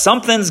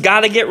 Something's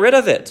got to get rid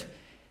of it.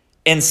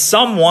 And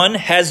someone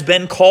has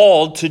been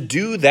called to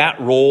do that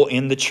role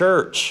in the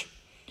church.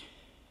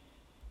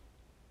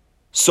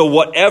 So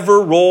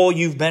whatever role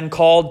you've been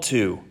called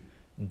to,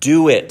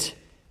 do it,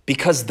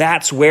 because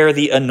that's where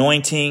the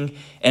anointing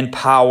and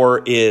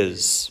power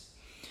is.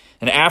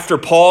 And after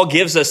Paul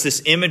gives us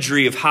this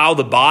imagery of how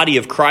the body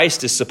of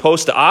Christ is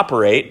supposed to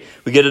operate,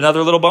 we get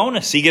another little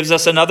bonus. He gives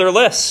us another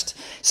list.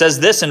 It says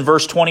this in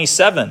verse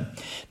 27.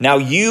 Now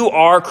you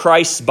are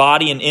Christ's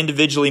body and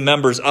individually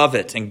members of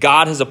it. And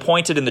God has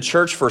appointed in the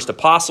church first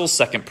apostles,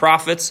 second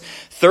prophets,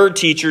 third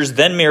teachers,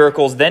 then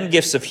miracles, then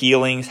gifts of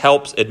healing,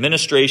 helps,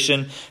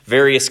 administration,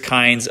 various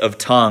kinds of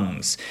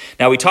tongues.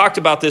 Now we talked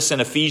about this in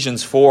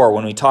Ephesians 4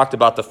 when we talked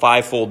about the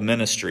fivefold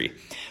ministry.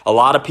 A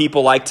lot of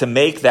people like to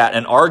make that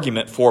an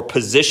argument for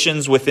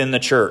positions within the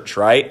church,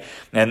 right?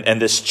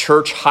 And this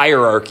church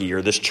hierarchy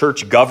or this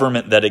church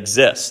government that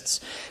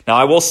exists. Now,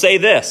 I will say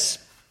this.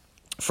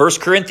 1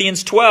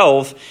 Corinthians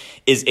 12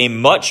 is a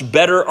much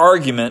better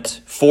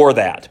argument for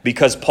that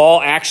because Paul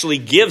actually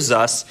gives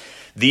us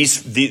he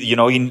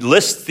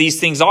lists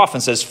these things off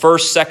and says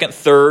first, second,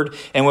 third.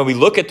 And when we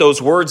look at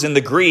those words in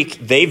the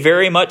Greek, they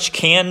very much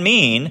can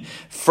mean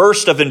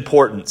first of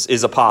importance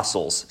is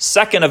apostles.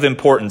 Second of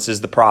importance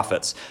is the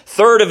prophets.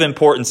 Third of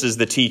importance is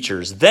the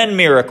teachers. Then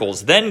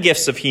miracles, then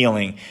gifts of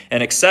healing,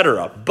 and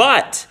etc.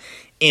 But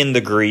in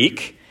the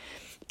Greek,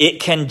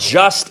 it can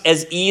just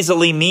as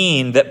easily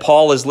mean that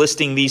Paul is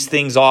listing these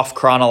things off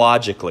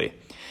chronologically.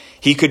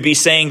 He could be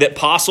saying that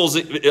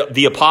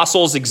the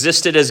apostles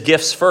existed as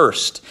gifts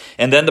first,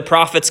 and then the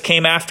prophets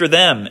came after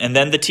them, and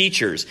then the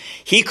teachers.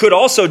 He could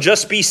also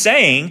just be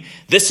saying,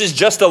 this is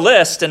just a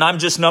list, and I'm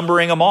just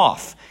numbering them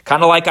off.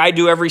 Kind of like I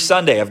do every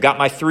Sunday. I've got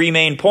my 3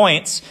 main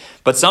points,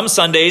 but some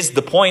Sundays,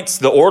 the points,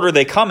 the order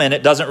they come in,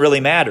 it doesn't really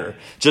matter,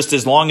 just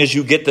as long as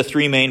you get the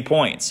 3 main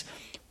points.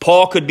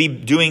 Paul could be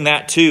doing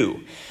that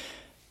too.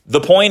 The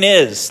point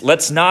is,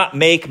 let's not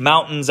make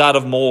mountains out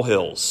of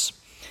molehills.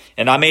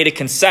 And I made a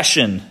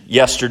concession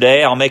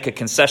yesterday. I'll make a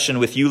concession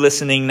with you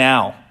listening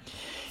now.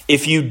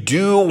 If you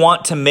do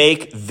want to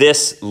make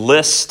this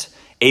list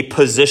a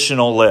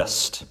positional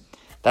list,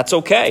 that's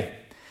okay.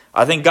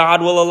 I think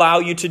God will allow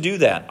you to do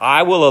that.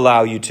 I will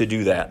allow you to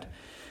do that.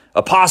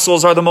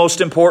 Apostles are the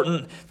most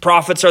important.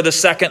 Prophets are the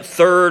second.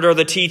 Third are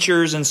the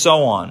teachers, and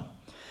so on.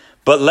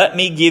 But let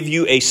me give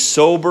you a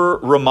sober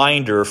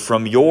reminder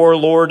from your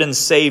Lord and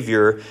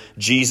Savior,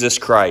 Jesus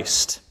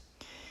Christ.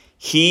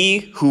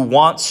 He who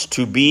wants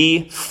to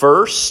be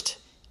first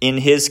in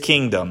his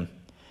kingdom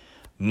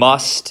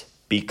must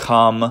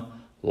become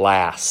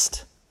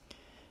last.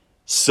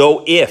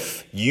 So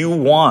if you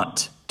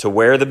want to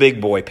wear the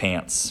big boy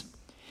pants,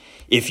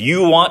 if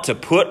you want to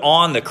put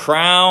on the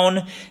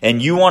crown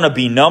and you want to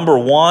be number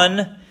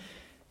one,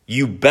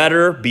 you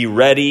better be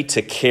ready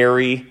to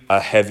carry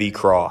a heavy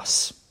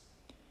cross.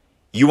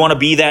 You want to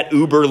be that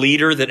Uber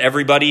leader that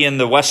everybody in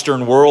the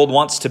Western world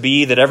wants to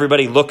be, that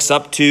everybody looks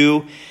up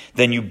to,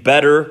 then you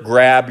better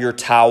grab your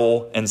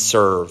towel and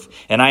serve.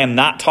 And I am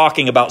not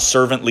talking about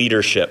servant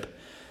leadership.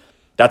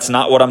 That's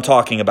not what I'm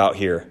talking about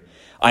here.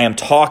 I am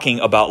talking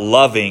about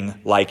loving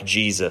like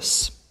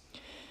Jesus.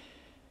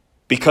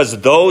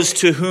 Because those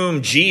to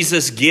whom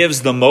Jesus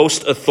gives the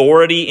most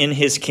authority in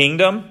his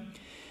kingdom,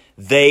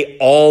 they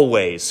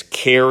always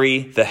carry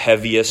the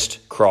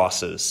heaviest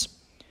crosses.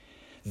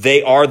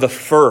 They are the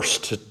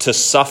first to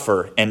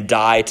suffer and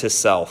die to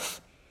self.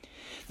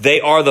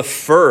 They are the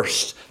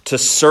first to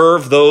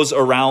serve those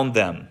around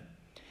them.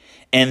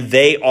 And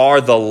they are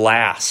the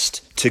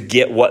last to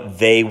get what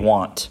they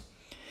want.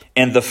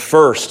 And the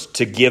first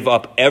to give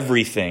up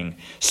everything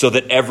so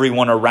that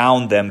everyone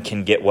around them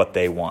can get what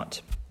they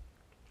want.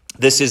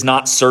 This is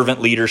not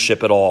servant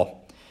leadership at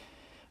all.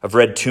 I've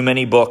read too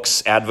many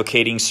books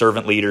advocating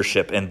servant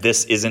leadership, and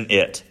this isn't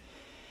it.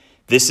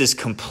 This is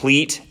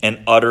complete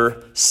and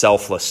utter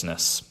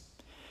selflessness.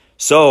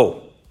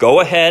 So, go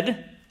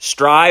ahead,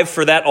 strive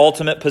for that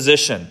ultimate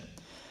position,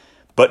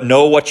 but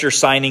know what you're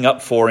signing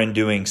up for in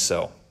doing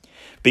so.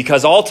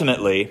 Because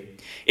ultimately,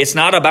 it's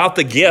not about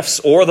the gifts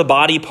or the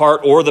body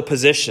part or the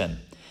position.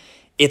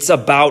 It's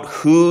about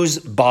whose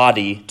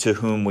body to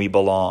whom we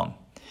belong.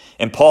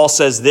 And Paul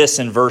says this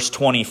in verse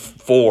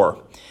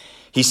 24.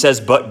 He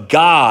says, but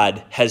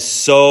God has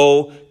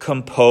so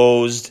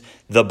composed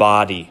the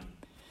body.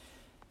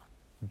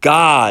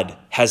 God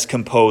has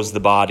composed the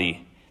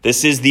body.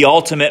 This is the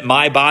ultimate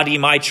my body,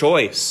 my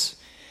choice.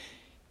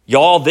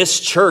 Y'all, this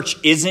church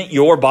isn't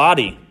your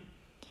body.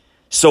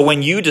 So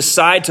when you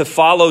decide to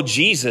follow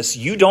Jesus,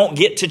 you don't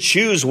get to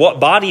choose what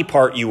body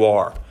part you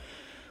are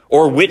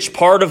or which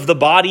part of the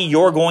body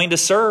you're going to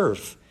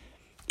serve.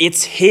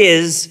 It's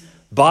his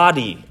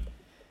body.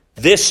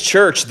 This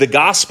church, the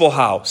Gospel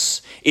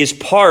House, is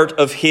part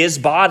of his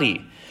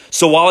body.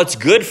 So while it's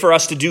good for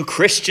us to do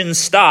Christian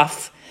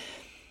stuff,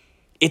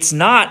 it's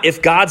not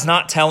if God's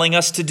not telling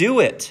us to do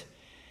it.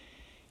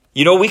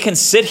 You know, we can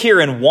sit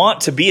here and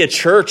want to be a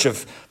church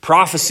of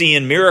prophecy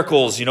and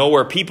miracles, you know,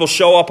 where people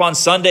show up on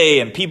Sunday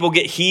and people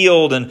get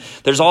healed and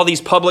there's all these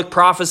public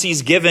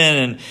prophecies given.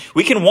 And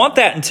we can want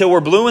that until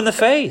we're blue in the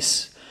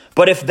face.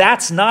 But if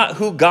that's not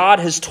who God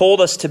has told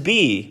us to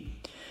be,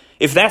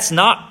 if that's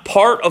not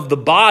part of the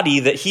body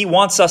that he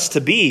wants us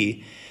to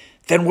be,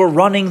 then we're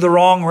running the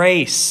wrong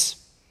race.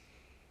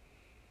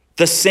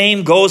 The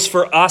same goes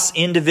for us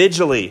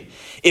individually.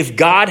 If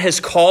God has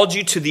called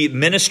you to the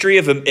ministry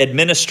of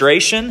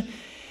administration,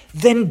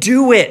 then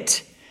do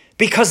it,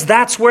 because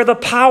that's where the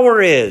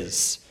power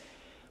is.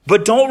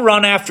 But don't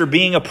run after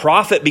being a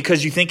prophet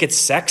because you think it's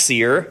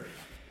sexier.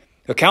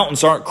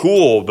 Accountants aren't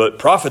cool, but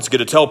prophets get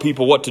to tell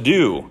people what to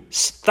do.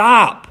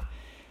 Stop.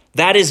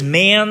 That is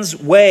man's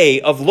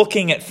way of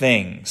looking at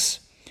things.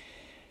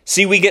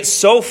 See, we get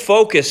so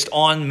focused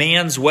on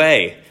man's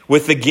way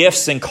with the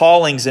gifts and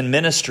callings and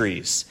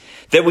ministries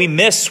that we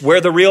miss where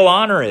the real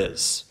honor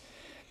is.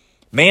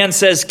 Man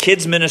says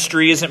kids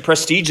ministry isn't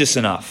prestigious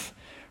enough,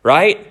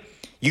 right?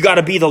 You got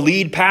to be the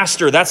lead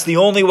pastor. That's the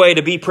only way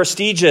to be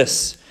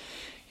prestigious.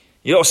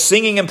 You know,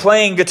 singing and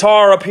playing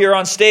guitar up here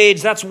on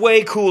stage, that's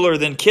way cooler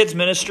than kids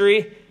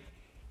ministry.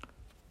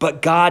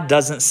 But God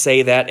doesn't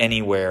say that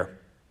anywhere.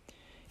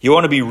 You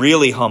want to be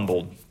really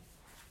humbled.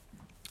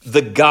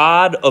 The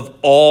God of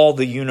all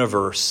the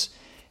universe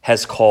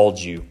has called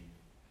you.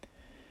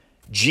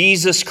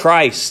 Jesus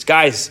Christ,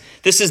 guys,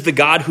 this is the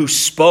God who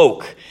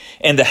spoke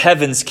and the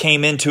heavens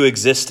came into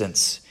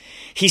existence.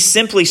 He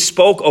simply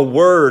spoke a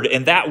word,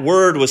 and that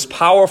word was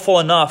powerful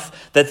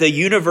enough that the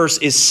universe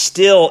is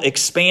still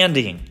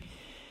expanding.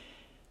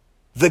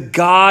 The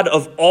God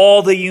of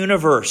all the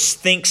universe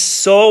thinks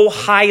so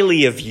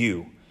highly of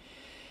you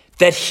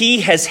that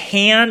he has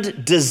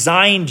hand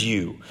designed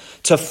you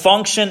to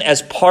function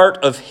as part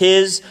of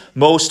his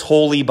most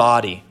holy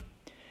body.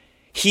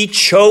 He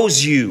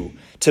chose you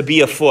to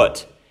be a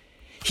foot.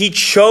 He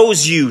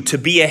chose you to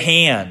be a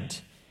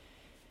hand.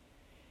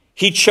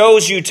 He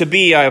chose you to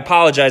be, I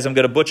apologize, I'm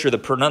going to butcher the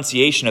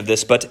pronunciation of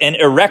this, but an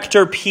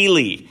erector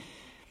pili.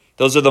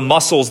 Those are the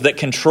muscles that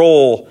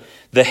control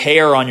the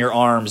hair on your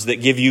arms that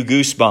give you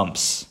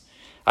goosebumps.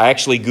 I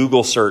actually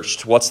Google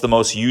searched what's the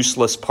most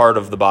useless part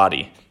of the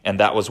body, and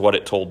that was what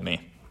it told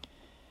me.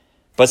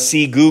 But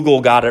see,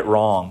 Google got it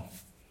wrong.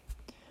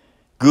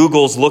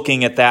 Google's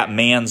looking at that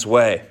man's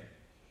way.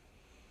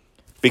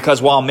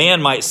 Because while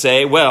man might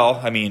say, well,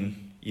 I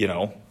mean, you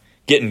know,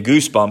 getting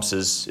goosebumps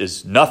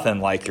is nothing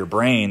like your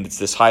brain. It's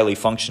this highly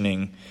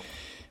functioning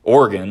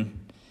organ.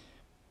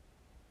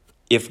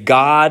 If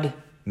God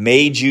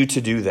made you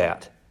to do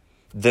that,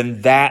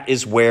 then that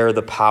is where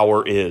the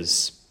power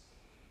is.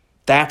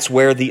 That's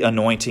where the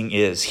anointing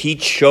is. He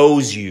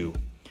chose you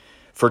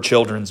for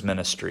children's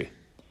ministry.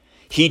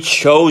 He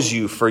chose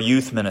you for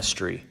youth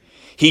ministry.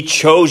 He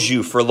chose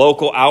you for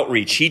local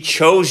outreach. He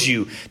chose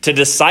you to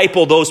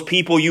disciple those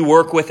people you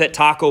work with at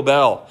Taco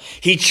Bell.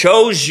 He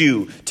chose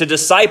you to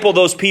disciple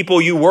those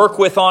people you work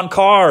with on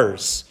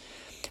cars.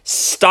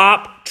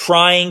 Stop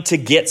trying to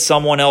get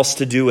someone else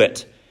to do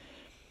it.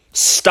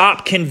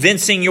 Stop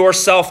convincing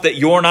yourself that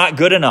you're not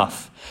good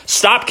enough.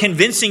 Stop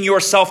convincing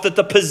yourself that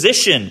the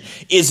position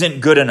isn't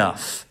good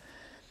enough.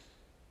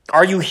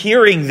 Are you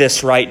hearing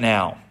this right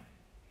now?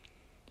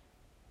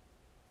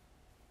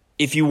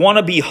 If you want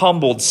to be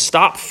humbled,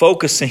 stop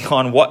focusing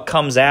on what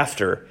comes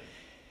after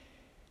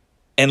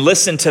and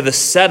listen to the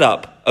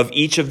setup of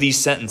each of these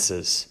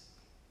sentences.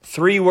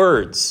 3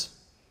 words.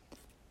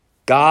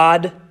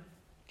 God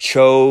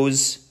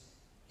chose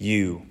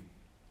you.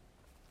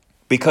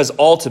 Because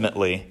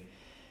ultimately,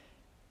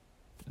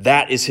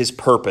 that is his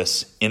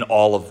purpose in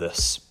all of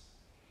this.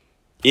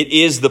 It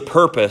is the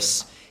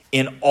purpose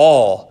in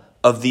all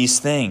of these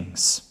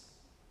things.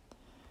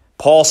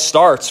 Paul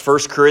starts 1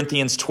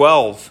 Corinthians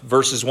 12,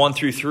 verses 1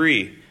 through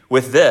 3,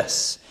 with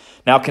this.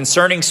 Now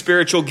concerning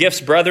spiritual gifts,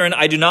 brethren,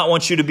 I do not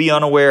want you to be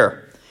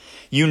unaware.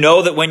 You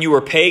know that when you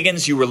were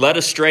pagans, you were led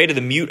astray to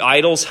the mute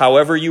idols,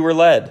 however you were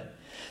led.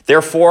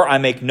 Therefore, I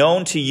make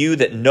known to you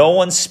that no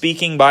one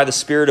speaking by the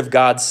Spirit of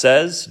God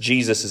says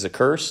Jesus is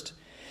accursed,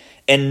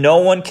 and no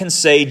one can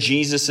say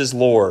Jesus is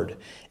Lord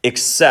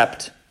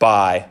except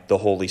by the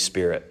Holy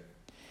Spirit.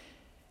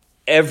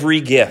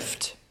 Every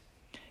gift,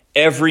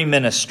 every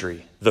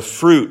ministry, the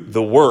fruit,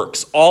 the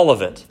works, all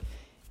of it,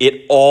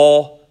 it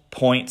all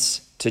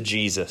points to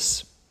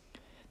Jesus.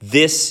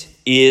 This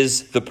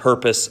is the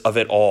purpose of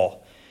it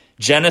all.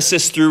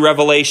 Genesis through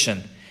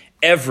Revelation,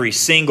 every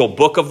single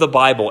book of the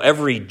Bible,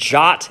 every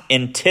jot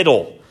and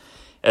tittle,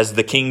 as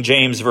the King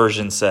James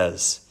Version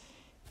says,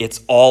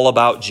 it's all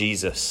about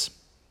Jesus.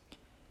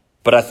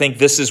 But I think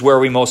this is where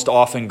we most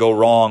often go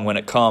wrong when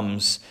it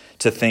comes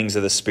to things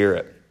of the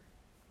Spirit.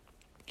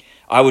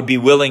 I would be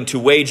willing to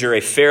wager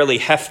a fairly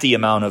hefty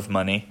amount of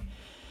money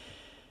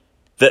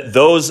that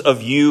those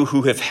of you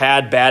who have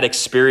had bad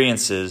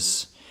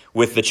experiences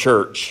with the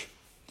church,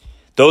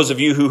 those of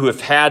you who have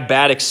had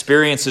bad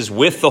experiences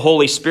with the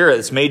Holy Spirit,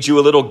 it's made you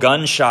a little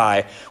gun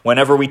shy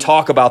whenever we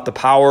talk about the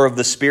power of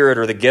the Spirit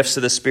or the gifts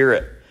of the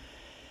Spirit.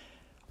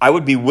 I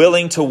would be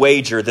willing to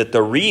wager that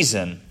the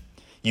reason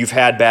you've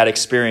had bad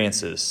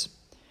experiences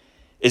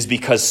is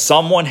because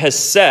someone has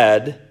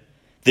said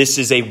this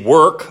is a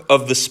work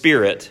of the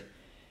Spirit,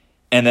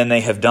 and then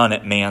they have done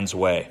it man's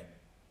way.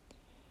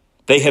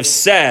 They have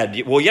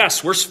said, well,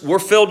 yes, we're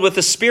filled with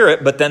the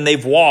Spirit, but then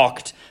they've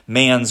walked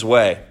man's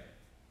way.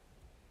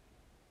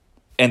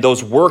 And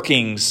those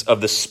workings of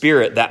the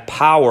Spirit, that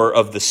power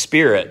of the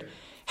Spirit,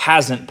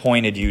 hasn't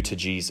pointed you to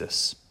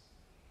Jesus.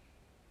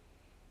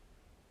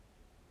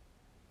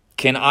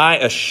 Can I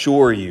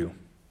assure you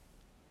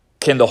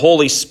can the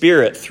Holy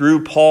Spirit,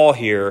 through Paul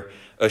here,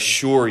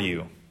 assure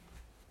you?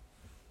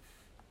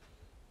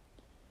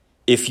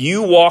 If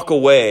you walk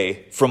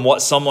away from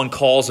what someone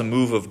calls a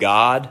move of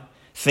God,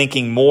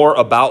 thinking more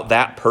about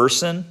that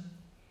person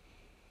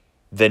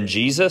than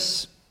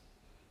Jesus,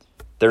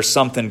 there's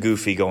something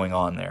goofy going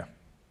on there.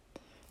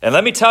 And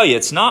let me tell you,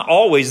 it's not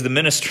always the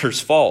minister's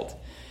fault.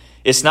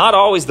 It's not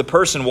always the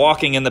person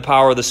walking in the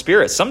power of the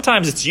Spirit.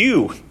 Sometimes it's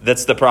you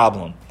that's the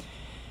problem.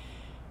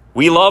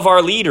 We love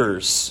our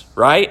leaders,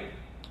 right?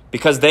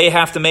 Because they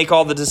have to make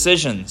all the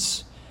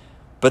decisions.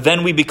 But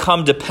then we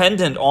become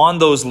dependent on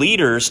those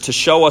leaders to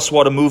show us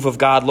what a move of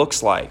God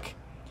looks like,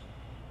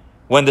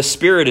 when the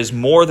Spirit is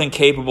more than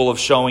capable of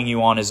showing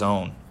you on His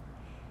own.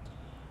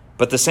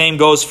 But the same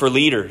goes for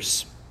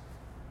leaders.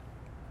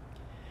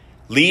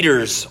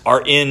 Leaders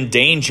are in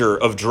danger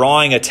of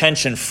drawing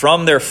attention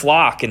from their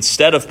flock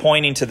instead of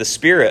pointing to the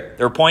Spirit.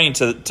 They're pointing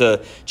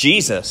to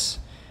Jesus.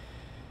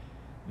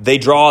 They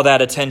draw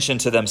that attention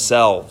to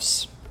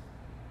themselves.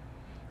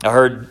 I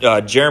heard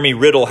Jeremy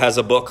Riddle has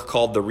a book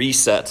called The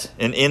Reset,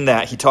 and in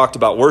that he talked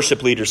about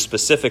worship leaders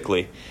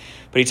specifically,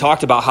 but he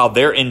talked about how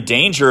they're in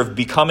danger of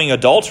becoming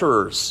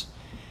adulterers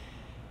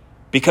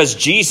because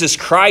Jesus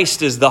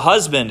Christ is the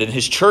husband and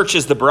His church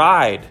is the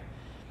bride.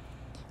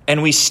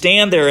 And we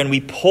stand there and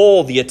we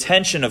pull the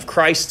attention of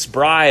Christ's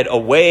bride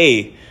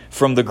away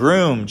from the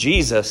groom,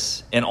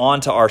 Jesus, and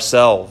onto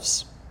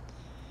ourselves.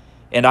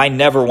 And I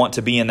never want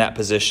to be in that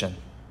position.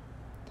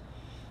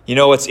 You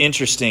know, it's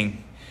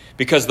interesting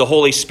because the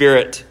Holy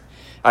Spirit,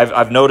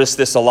 I've noticed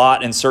this a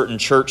lot in certain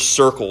church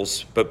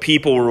circles, but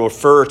people will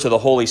refer to the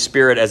Holy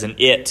Spirit as an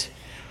it,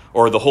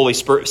 or the Holy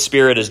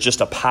Spirit as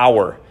just a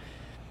power.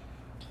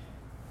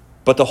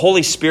 But the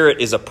Holy Spirit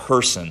is a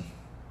person.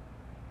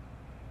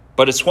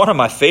 But it's one of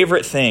my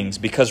favorite things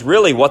because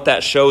really what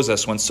that shows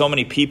us when so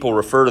many people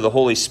refer to the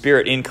Holy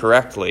Spirit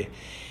incorrectly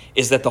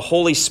is that the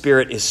Holy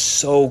Spirit is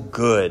so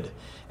good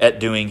at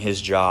doing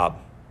His job.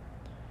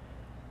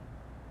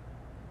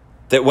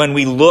 That when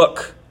we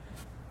look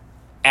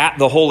at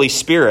the Holy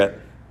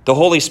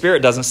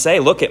Spirit doesn't say,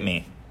 "Look at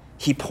me."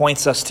 He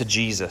points us to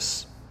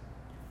Jesus.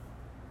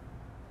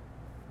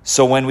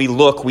 So when we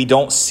look, we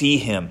don't see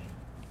Him.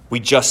 We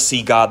just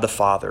see God the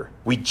Father.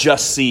 We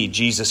just see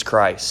Jesus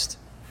Christ.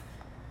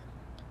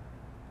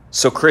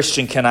 So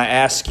Christian, can I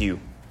ask you,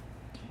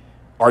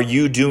 are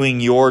you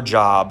doing your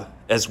job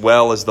as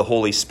well as the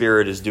Holy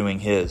Spirit is doing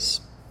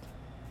His?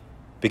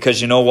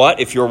 Because you know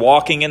what? If you're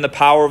walking in the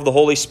power of the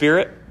Holy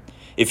Spirit,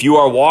 if you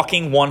are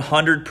walking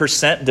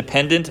 100%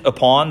 dependent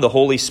upon the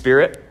Holy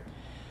Spirit,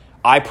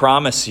 I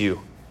promise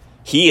you,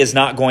 He is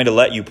not going to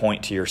let you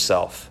point to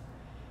yourself.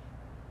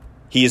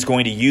 He is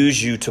going to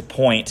use you to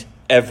point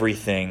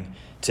everything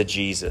to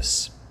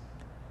Jesus.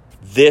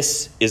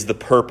 This is the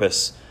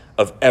purpose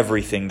of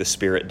everything the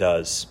Spirit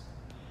does.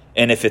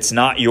 And if it's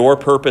not your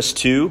purpose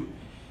too,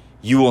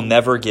 you will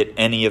never get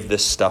any of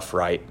this stuff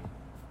right.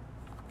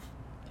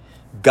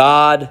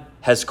 God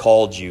has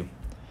called you.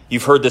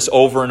 You've heard this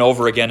over and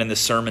over again in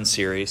this sermon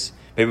series.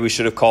 Maybe we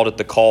should have called it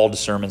the Called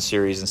Sermon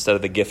Series instead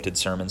of the Gifted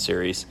Sermon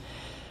Series.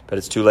 But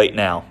it's too late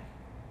now.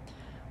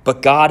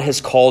 But God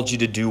has called you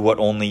to do what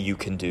only you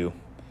can do.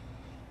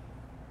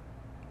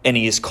 And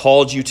He has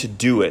called you to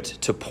do it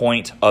to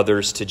point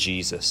others to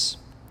Jesus.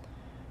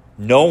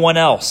 No one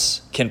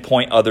else can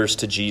point others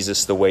to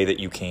Jesus the way that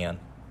you can.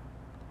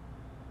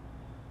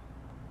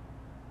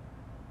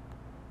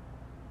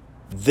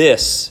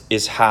 This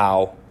is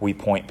how we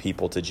point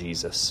people to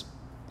Jesus.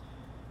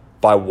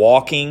 By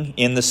walking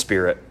in the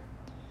Spirit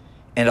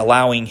and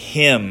allowing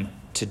Him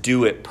to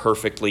do it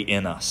perfectly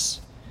in us.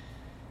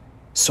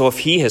 So if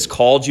He has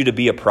called you to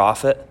be a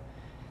prophet,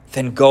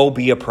 then go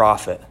be a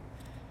prophet.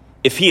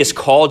 If He has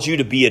called you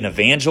to be an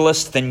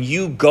evangelist, then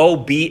you go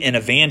be an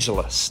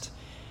evangelist.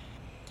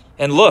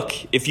 And look,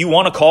 if you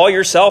want to call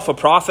yourself a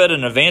prophet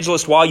and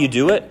evangelist while you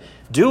do it,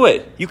 do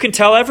it. You can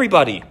tell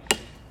everybody.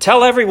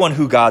 Tell everyone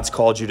who God's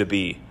called you to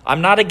be.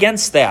 I'm not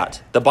against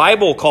that. The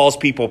Bible calls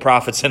people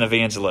prophets and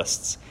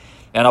evangelists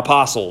and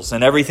apostles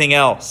and everything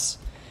else.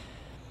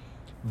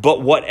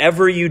 But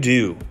whatever you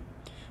do,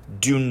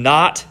 do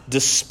not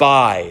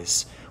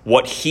despise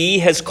what He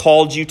has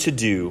called you to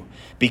do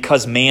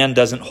because man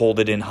doesn't hold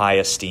it in high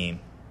esteem.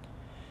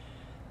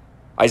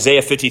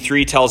 Isaiah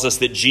 53 tells us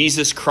that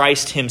Jesus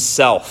Christ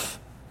Himself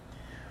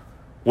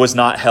was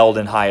not held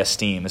in high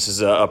esteem. This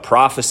is a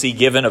prophecy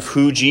given of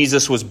who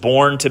Jesus was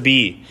born to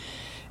be.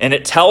 And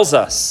it tells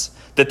us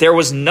that there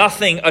was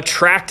nothing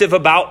attractive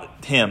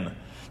about Him.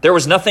 There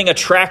was nothing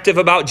attractive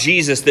about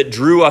Jesus that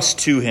drew us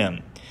to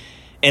Him,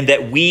 and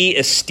that we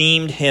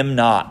esteemed Him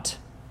not.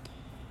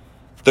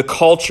 The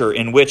culture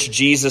in which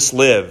Jesus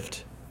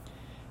lived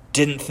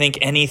didn't think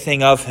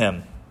anything of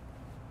Him.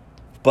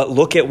 But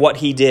look at what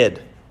He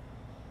did.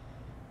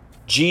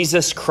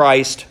 Jesus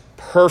Christ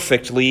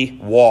perfectly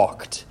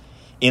walked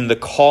in the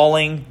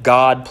calling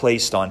God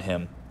placed on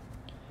Him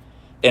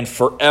and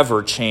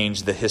forever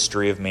changed the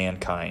history of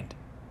mankind.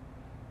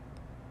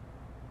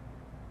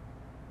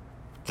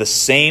 The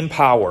same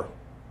power,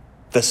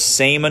 the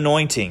same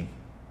anointing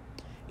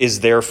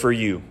is there for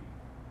you.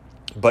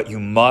 but you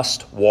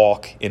must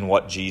walk in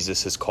what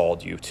Jesus has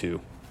called you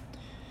to.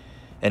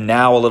 And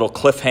now a little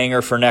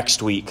cliffhanger for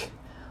next week.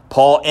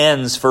 Paul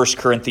ends 1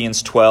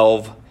 Corinthians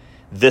 12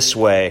 this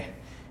way,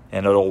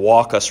 and it'll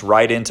walk us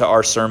right into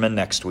our sermon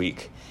next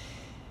week.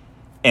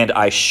 And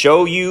I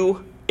show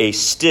you a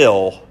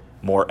still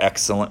more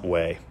excellent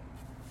way.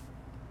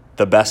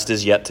 The best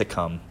is yet to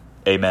come.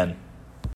 Amen.